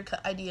have a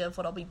clear-cut idea of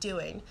what I'll be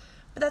doing,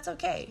 but that's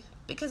okay,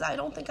 because I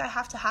don't think I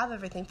have to have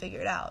everything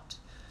figured out.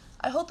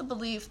 I hold the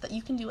belief that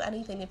you can do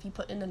anything if you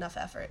put in enough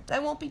effort. I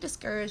won't be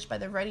discouraged by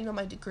the writing on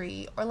my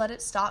degree or let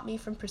it stop me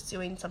from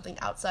pursuing something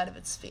outside of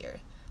its sphere.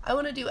 I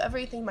want to do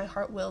everything my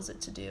heart wills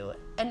it to do,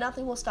 and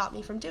nothing will stop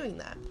me from doing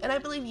that. And I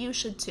believe you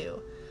should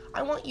too.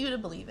 I want you to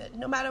believe it,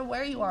 no matter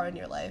where you are in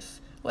your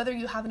life. Whether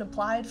you haven't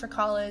applied for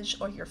college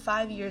or you're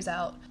 5 years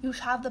out, you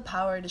have the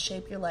power to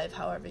shape your life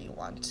however you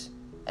want.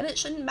 And it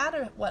shouldn't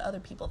matter what other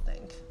people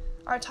think.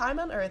 Our time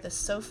on earth is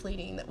so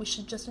fleeting that we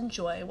should just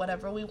enjoy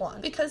whatever we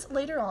want, because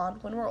later on,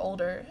 when we're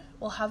older,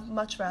 we'll have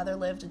much rather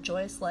lived a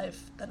joyous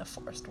life than a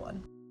forced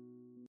one.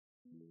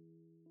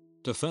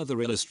 To further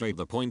illustrate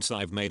the points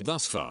I've made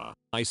thus far,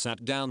 I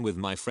sat down with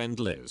my friend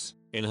Liz.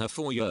 In her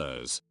 4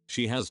 years,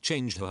 she has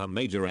changed her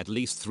major at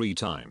least 3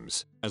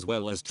 times, as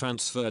well as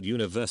transferred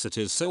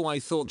universities, so I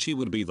thought she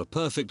would be the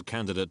perfect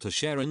candidate to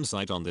share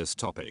insight on this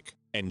topic.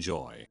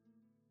 Enjoy.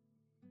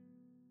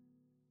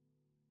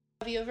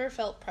 Have you ever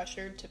felt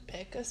pressured to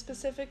pick a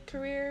specific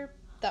career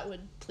that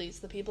would please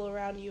the people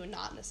around you and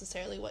not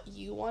necessarily what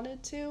you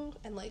wanted to?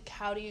 And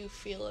how do you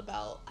feel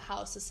about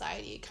how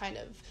society kind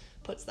of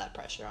puts that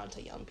pressure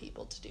onto young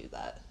people to do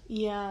that?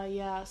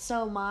 Yeah.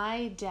 So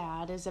my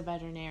dad is a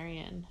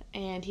veterinarian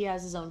and he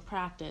has his own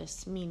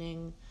practice,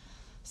 meaning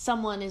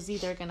someone is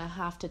either going to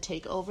have to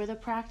take over the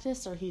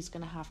practice or he's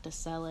going to have to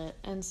sell it.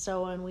 And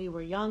so when we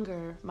were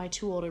younger, my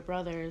 2 older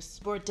brothers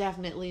were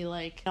definitely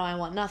I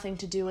want nothing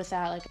to do with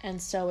that. And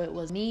so it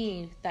was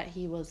me that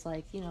he was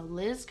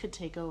Liz could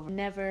take over.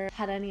 Never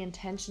had any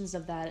intentions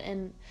of that.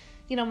 And,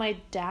 my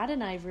dad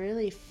and I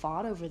really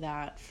fought over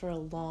that for a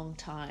long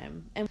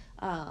time. And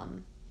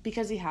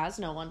because he has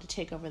no one to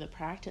take over the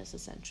practice,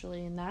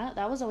 essentially. And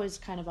that was always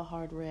kind of a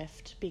hard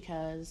rift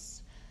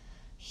because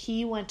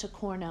he went to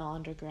Cornell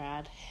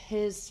undergrad,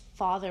 his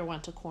father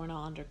went to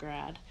Cornell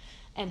undergrad,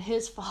 and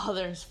his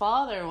father's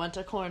father went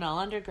to Cornell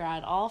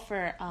undergrad, all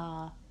for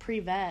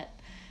pre-vet.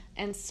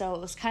 And so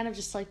it was kind of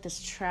just like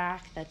this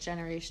track that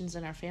generations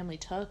in our family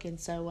took. And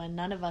so when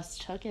none of us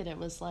took it, it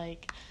was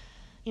like,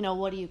 you know,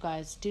 what are you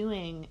guys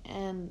doing?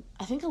 And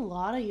I think a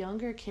lot of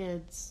younger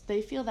kids,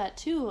 they feel that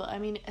too. I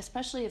mean,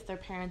 especially if their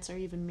parents are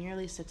even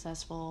merely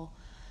successful,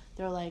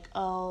 they're like,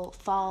 oh,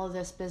 follow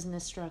this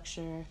business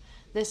structure.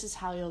 This is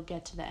how you'll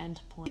get to the end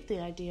point. The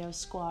idea of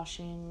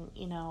squashing,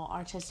 you know,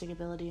 artistic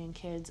ability in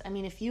kids. I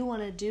mean, if you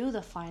want to do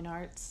the fine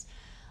arts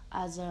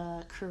as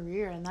a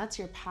career and that's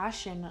your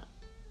passion,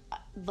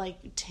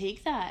 like,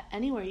 take that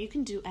anywhere. You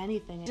can do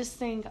anything. I just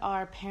think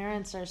our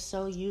parents are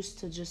so used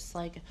to just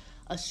like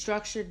a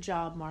structured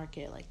job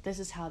market. Like, this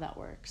is how that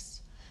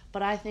works.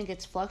 But I think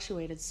it's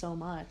fluctuated so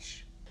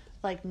much.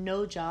 Like,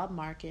 no job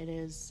market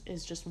is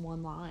just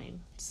one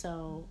line.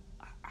 So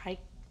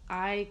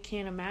I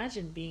can't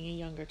imagine being a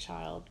younger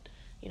child,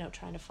 you know,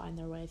 trying to find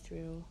their way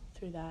through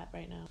that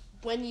right now.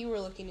 When you were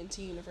looking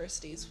into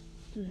universities,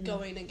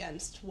 going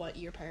against what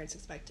your parents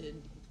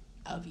expected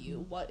of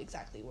you, what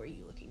exactly were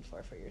you looking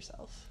for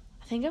yourself?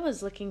 I think I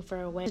was looking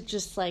for a way to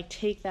just like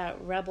take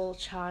that rebel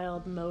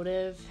child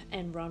motive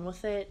and run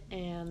with it.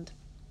 And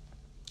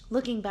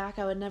looking back,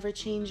 I would never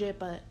change it,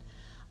 but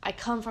I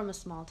come from a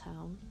small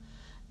town.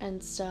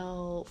 And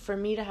so for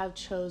me to have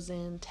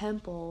chosen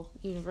Temple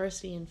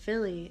University in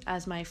Philly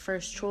as my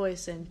first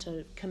choice and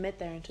to commit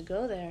there and to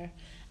go there,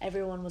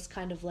 everyone was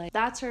kind of like,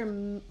 that's her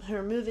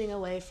moving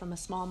away from a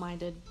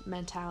small-minded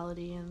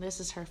mentality, and this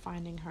is her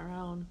finding her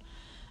own.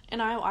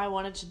 And I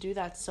wanted to do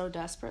that so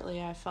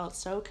desperately. I felt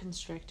so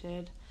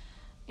constricted.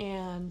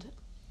 And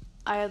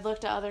I had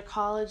looked at other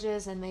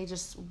colleges and they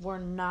just were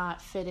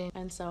not fitting.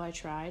 And so I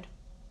tried.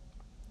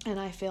 And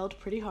I failed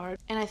pretty hard.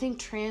 And I think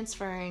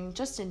transferring,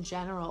 just in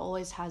general,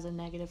 always has a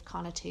negative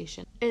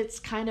connotation. It's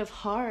kind of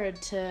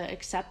hard to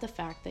accept the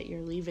fact that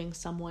you're leaving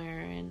somewhere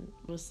and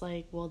was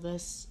like, well,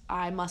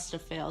 I must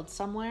have failed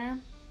somewhere.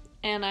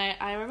 And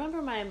I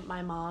remember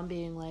my mom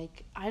being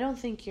like, I don't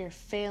think you're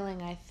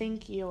failing, I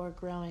think you're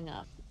growing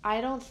up. I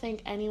don't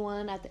think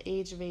anyone at the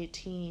age of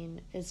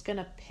 18 is going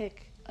to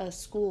pick a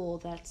school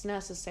that's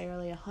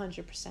necessarily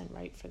 100%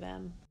 right for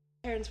them.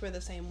 Parents were the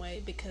same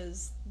way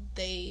because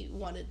they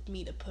wanted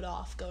me to put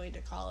off going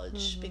to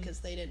college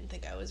because they didn't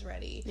think I was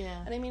ready.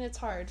 Yeah. And I mean, it's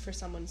hard for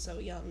someone so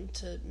young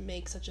to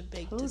make such a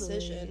big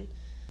decision.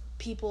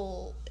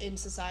 People in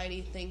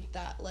society think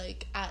that,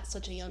 like, at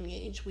such a young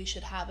age, we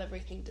should have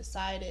everything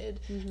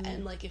decided.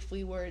 And, like, if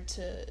we were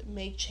to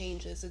make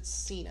changes, it's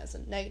seen as a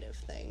negative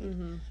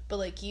thing. But,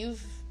 like,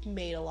 you've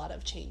made a lot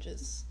of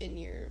changes in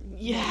your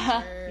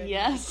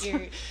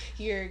major,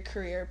 your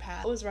career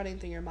path. What was running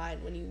through your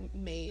mind when you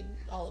made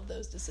all of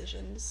those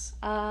decisions?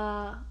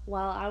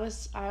 Well, I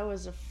was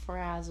a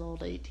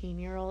frazzled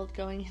 18-year-old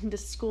going into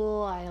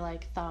school. I,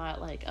 like,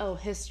 thought, like, oh,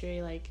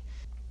 history, like,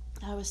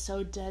 I was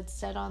so dead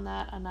set on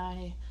that, and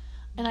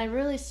I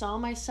really saw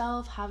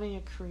myself having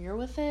a career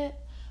with it,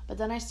 but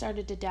then I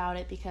started to doubt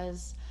it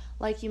because,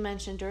 like you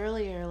mentioned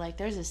earlier, like,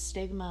 there's a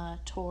stigma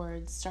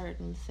towards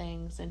certain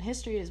things, and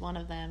history is one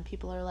of them.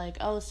 People are like,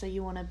 oh, so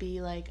you want to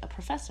be, like, a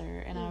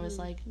professor? And I was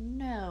like,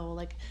 no,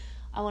 like,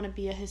 I want to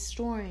be a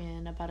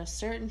historian about a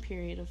certain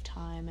period of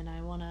time, and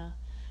I want to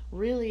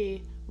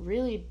really,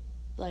 really,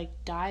 like,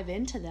 dive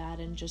into that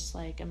and just,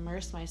 like,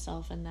 immerse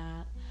myself in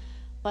that.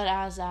 But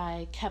as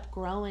I kept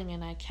growing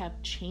and I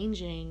kept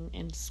changing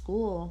in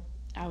school,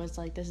 I was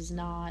like, this is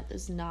not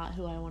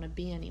who I want to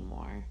be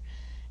anymore.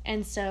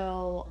 And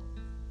so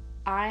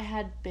I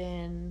had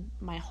been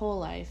my whole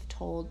life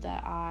told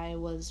that I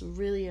was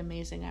really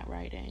amazing at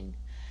writing.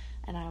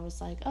 And I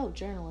was like, oh,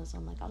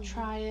 journalism, like, I'll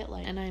try it.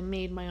 Like, and I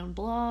made my own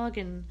blog,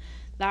 and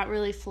that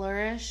really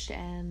flourished,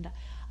 and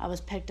I was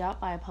picked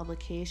up by a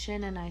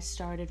publication, and I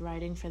started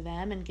writing for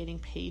them and getting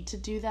paid to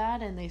do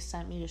that, and they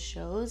sent me to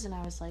shows, and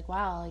I was like,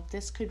 wow, like,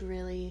 this could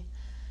really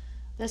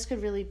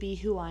be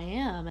who I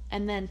am.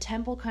 And then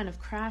Temple kind of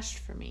crashed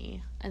for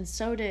me, and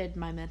so did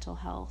my mental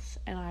health.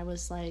 And I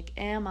was like,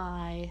 am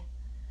I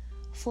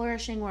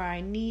flourishing where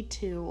I need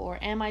to, or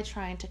am I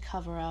trying to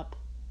cover up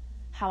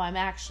how I'm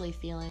actually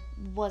feeling?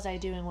 Was I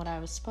doing what I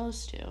was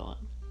supposed to?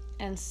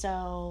 And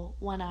so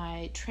when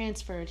I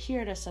transferred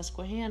here to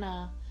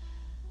Susquehanna,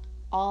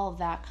 all of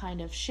that kind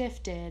of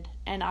shifted,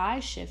 and I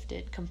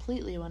shifted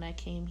completely when I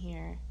came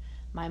here.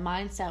 My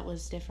mindset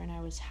was different.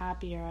 I was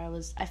happier.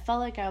 I felt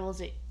like I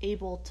was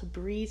able to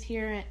breathe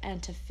here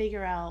and to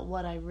figure out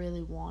what I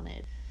really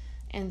wanted.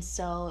 And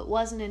so it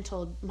wasn't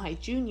until my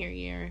junior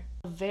year,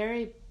 a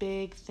very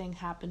big thing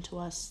happened to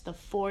us the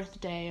fourth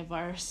day of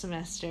our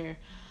semester.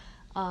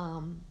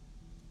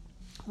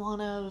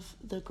 One of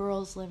the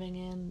girls living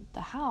in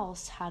the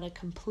house had a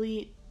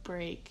complete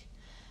break,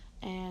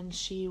 and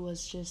she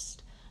was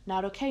just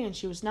not okay, and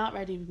she was not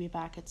ready to be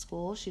back at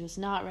school. She was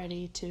not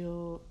ready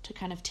to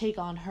kind of take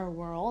on her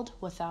world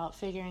without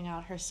figuring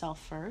out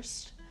herself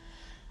first.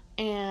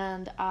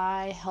 And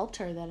I helped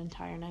her that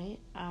entire night.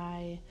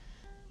 I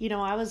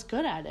was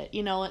good at it,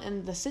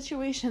 and the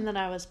situation that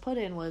I was put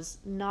in was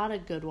not a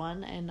good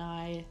one, and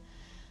I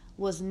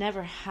was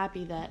never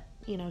happy that,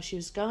 she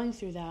was going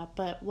through that.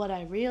 But what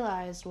I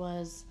realized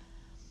was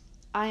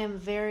I am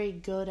very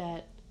good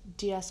at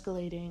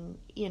de-escalating,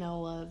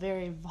 a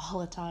very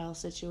volatile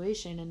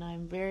situation, and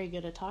I'm very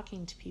good at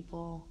talking to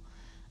people.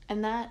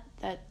 And that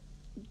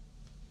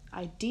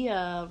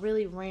idea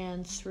really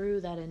ran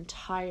through that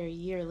entire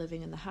year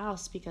living in the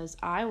house, because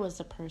I was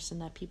the person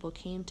that people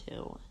came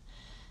to.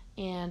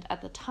 And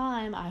at the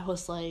time, I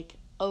was like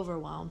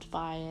overwhelmed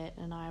by it,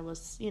 and I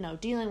was,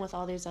 dealing with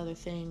all these other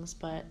things,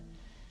 but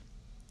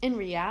in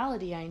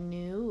reality, I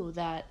knew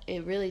that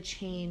it really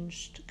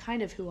changed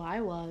kind of who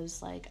I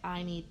was. Like,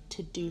 I need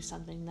to do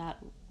something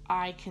that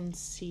I can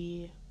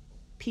see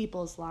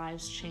people's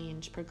lives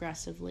change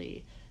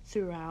progressively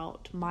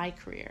throughout my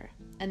career.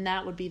 And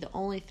that would be the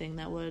only thing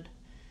that would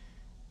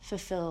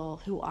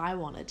fulfill who I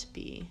wanted to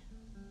be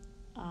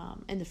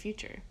in the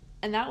future.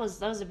 And that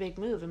was a big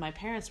move. And my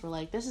parents were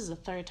like, this is the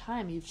third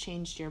time you've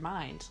changed your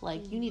mind.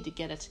 Like, you need to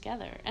get it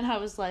together. And I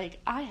was like,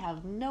 I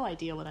have no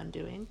idea what I'm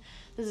doing.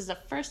 This is the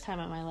first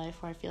time in my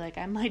life where I feel like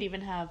I might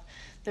even have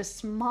the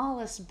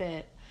smallest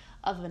bit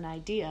of an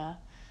idea.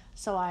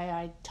 So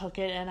I took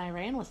it and I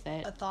ran with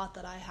it. A thought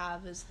that I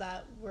have is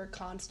that we're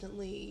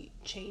constantly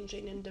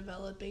changing and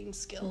developing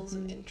skills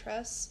and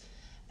interests.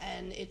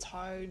 And it's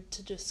hard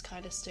to just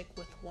kind of stick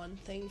with one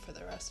thing for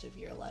the rest of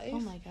your life. Oh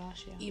my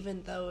gosh, yeah.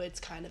 Even though it's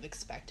kind of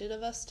expected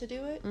of us to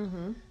do it.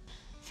 Mm-hmm.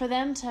 For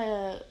them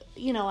to,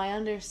 I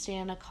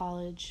understand a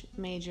college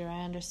major,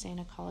 I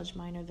understand a college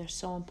minor, they're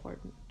so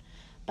important.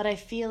 But I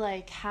feel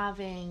like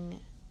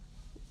having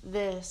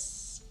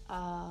this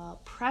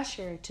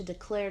pressure to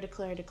declare, it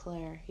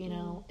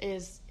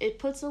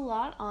puts a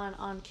lot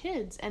on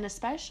kids. And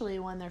especially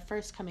when they're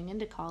first coming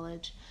into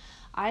college,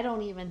 I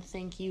don't even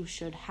think you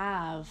should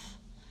have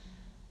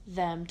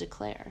them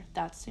declare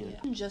that soon.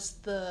 Yeah.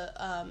 Just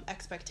the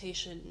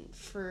expectation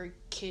for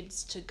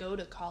kids to go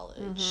to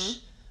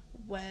college,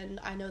 when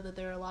I know that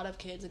there are a lot of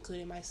kids,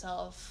 including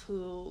myself,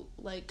 who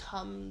like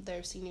come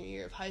their senior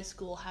year of high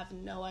school have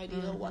no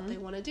idea what they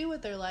want to do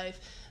with their life,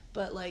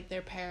 but like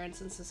their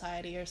parents and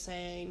society are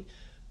saying,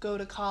 go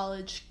to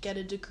college, get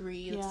a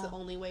degree, it's the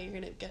only way you're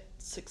gonna get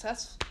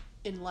success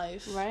in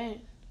life. Right.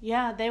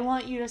 Yeah, they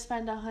want you to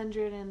spend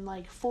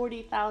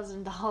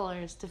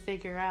 $140,000 to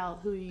figure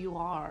out who you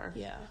are.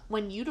 Yeah.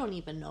 When you don't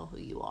even know who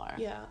you are.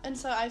 Yeah, and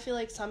so I feel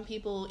like some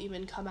people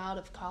even come out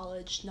of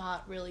college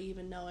not really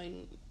even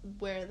knowing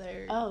where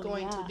they're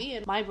going to be.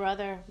 And my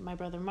brother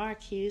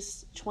Mark,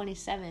 he's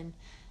 27,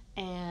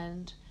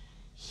 and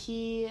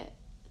he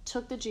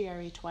took the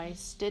GRE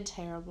twice, did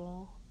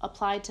terrible,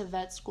 applied to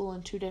vet school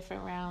in 2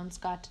 different rounds,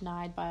 got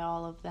denied by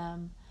all of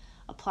them.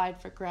 Applied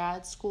for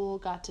grad school,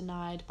 got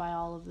denied by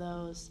all of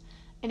those.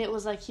 And it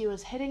was like he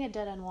was hitting a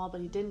dead-end wall,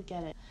 but he didn't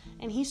get it.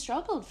 And he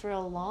struggled for a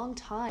long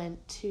time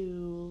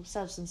to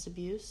substance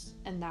abuse,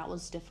 and that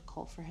was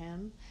difficult for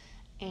him.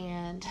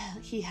 And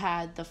he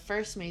had the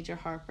first major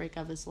heartbreak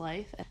of his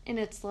life. And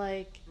it's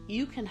like,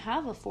 you can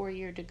have a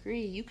 4-year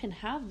degree, you can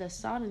have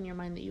this thought in your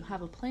mind that you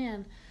have a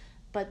plan,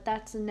 but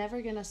that's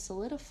never going to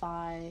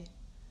solidify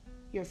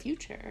your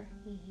future.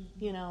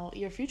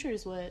 Your future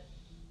is what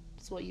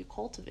you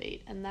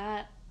cultivate, and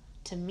that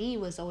to me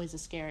was always the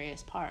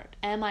scariest part.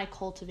 Am I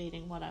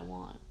cultivating what I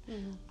want?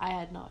 I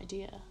had no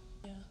idea.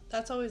 Yeah,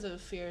 that's always a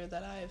fear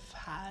that I've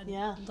had.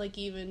 Yeah, like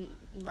even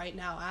right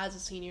now as a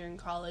senior in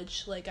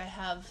college, like I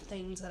have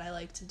things that I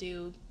like to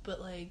do,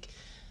 but like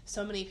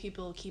so many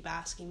people keep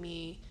asking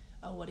me,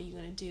 oh, what are you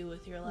going to do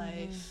with your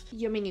life?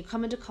 I mean, you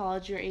come into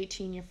college, you're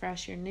 18, you're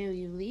fresh, you're new,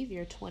 you leave,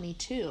 you're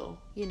 22.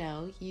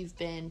 You've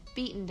been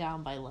beaten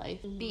down by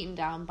life, beaten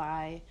down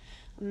by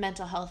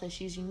mental health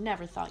issues you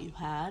never thought you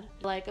had.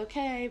 Like,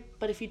 okay,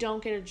 but if you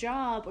don't get a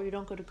job or you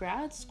don't go to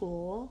grad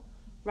school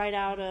right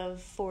out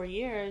of 4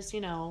 years,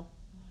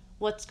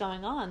 what's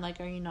going on?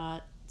 Like, are you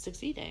not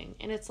succeeding?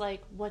 And it's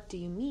like, what do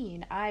you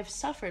mean? I've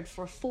suffered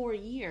for 4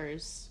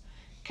 years.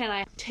 Can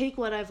I take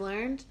what I've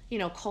learned,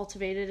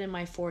 cultivate it in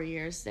my 4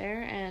 years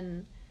there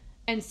and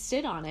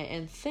sit on it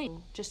and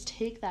think? Just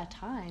take that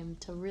time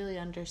to really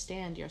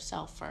understand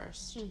yourself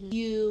first.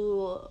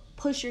 You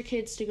push your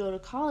kids to go to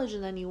college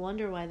and then you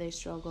wonder why they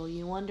struggle.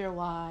 You wonder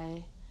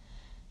why,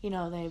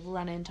 they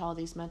run into all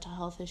these mental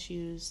health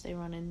issues. They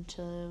run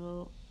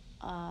into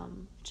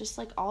just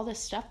like all this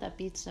stuff that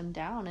beats them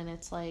down. And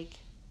it's like,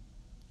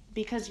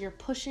 because you're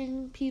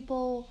pushing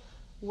people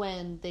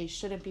when they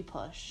shouldn't be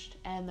pushed,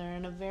 and they're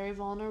in a very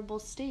vulnerable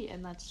state,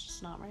 and that's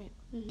just not right.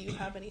 Do you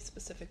have any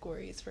specific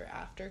worries for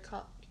after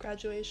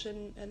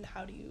graduation, and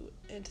how do you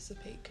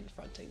anticipate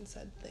confronting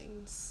said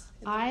things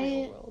in the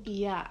real world?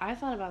 Yeah, I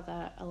thought about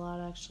that a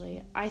lot,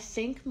 actually. I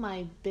think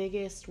my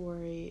biggest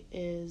worry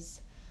is,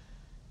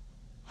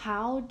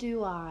 how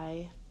do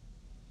I,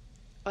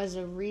 as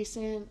a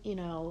recent,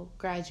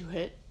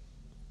 graduate,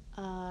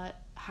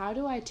 how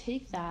do I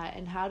take that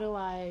and how do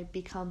I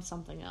become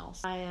something else?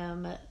 I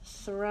am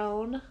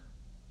thrown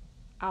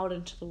out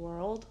into the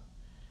world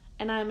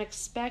and I'm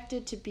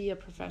expected to be a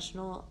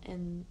professional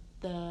in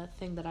the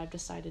thing that I've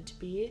decided to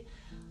be.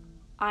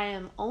 I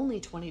am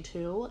only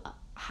 22.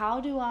 How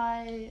do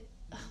I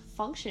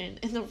function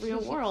in the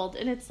real world?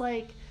 And it's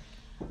like,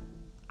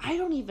 I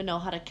don't even know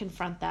how to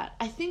confront that.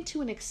 I think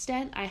to an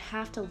extent I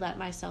have to let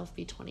myself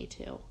be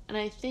 22. And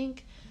I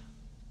think,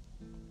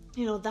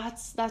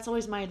 that's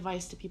always my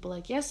advice to people.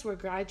 Like, yes, we're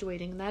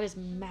graduating, and that is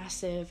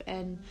massive.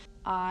 And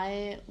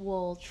I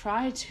will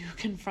try to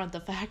confront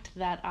the fact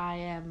that I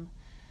am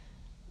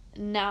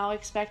now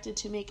expected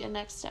to make a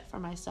next step for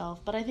myself.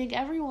 But I think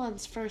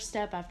everyone's first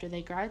step after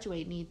they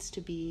graduate needs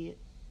to be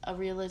a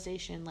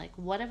realization, like,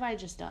 what have I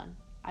just done?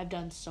 I've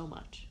done so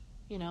much,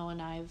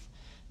 and I've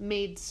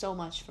made so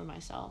much for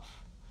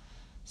myself.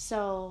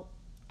 So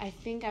I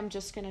think I'm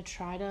just going to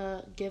try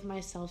to give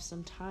myself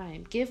some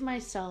time, give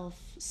myself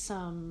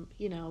some,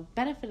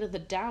 benefit of the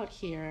doubt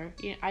here.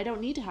 I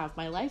don't need to have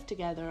my life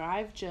together.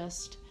 I've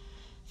just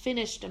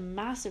finished a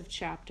massive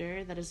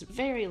chapter that is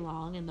very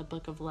long in the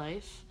book of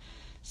life.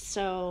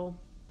 So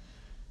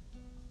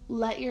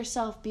let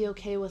yourself be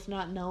okay with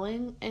not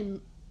knowing,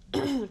 and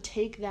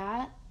take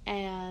that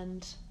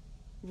and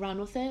run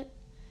with it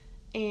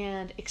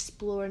and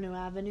explore new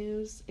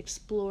avenues,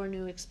 explore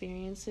new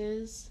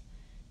experiences.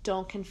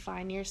 Don't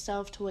confine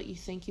yourself to what you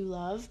think you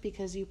love,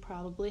 because you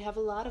probably have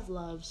a lot of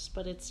loves,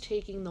 but it's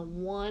taking the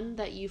one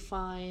that you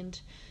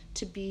find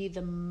to be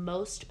the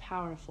most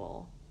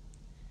powerful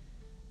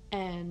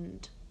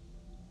and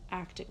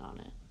acting on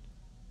it.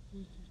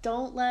 Mm-hmm.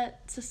 Don't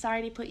let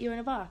society put you in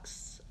a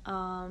box.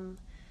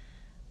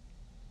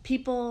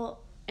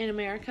 People in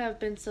America have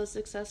been so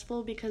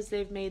successful because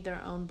they've made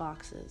their own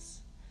boxes.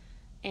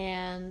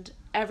 And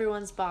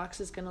everyone's box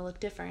is going to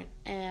look different.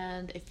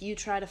 And if you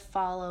try to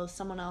follow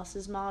someone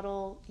else's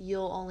model,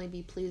 you'll only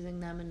be pleasing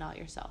them and not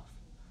yourself.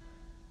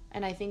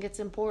 And I think it's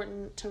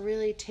important to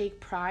really take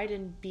pride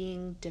in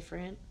being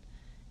different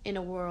in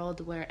a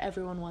world where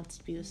everyone wants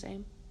to be the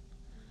same.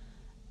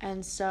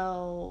 And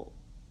so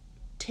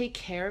take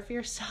care of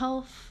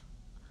yourself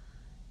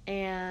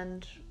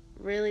and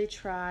really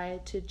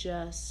try to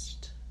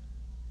just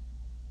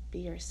be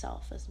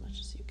yourself as much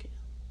as you can.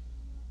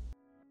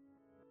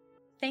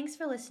 Thanks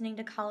for listening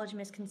to College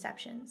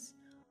Misconceptions.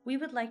 We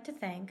would like to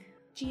thank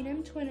Gene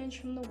and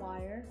Twinage from The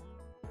Wire,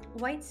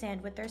 White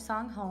Sand with their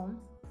song Home,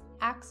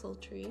 Axle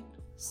Tree,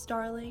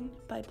 Starling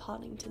by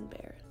Poddington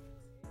Bear,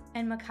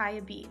 and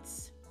Micaiah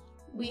Beats.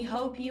 We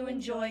hope you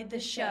enjoyed the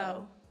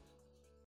show.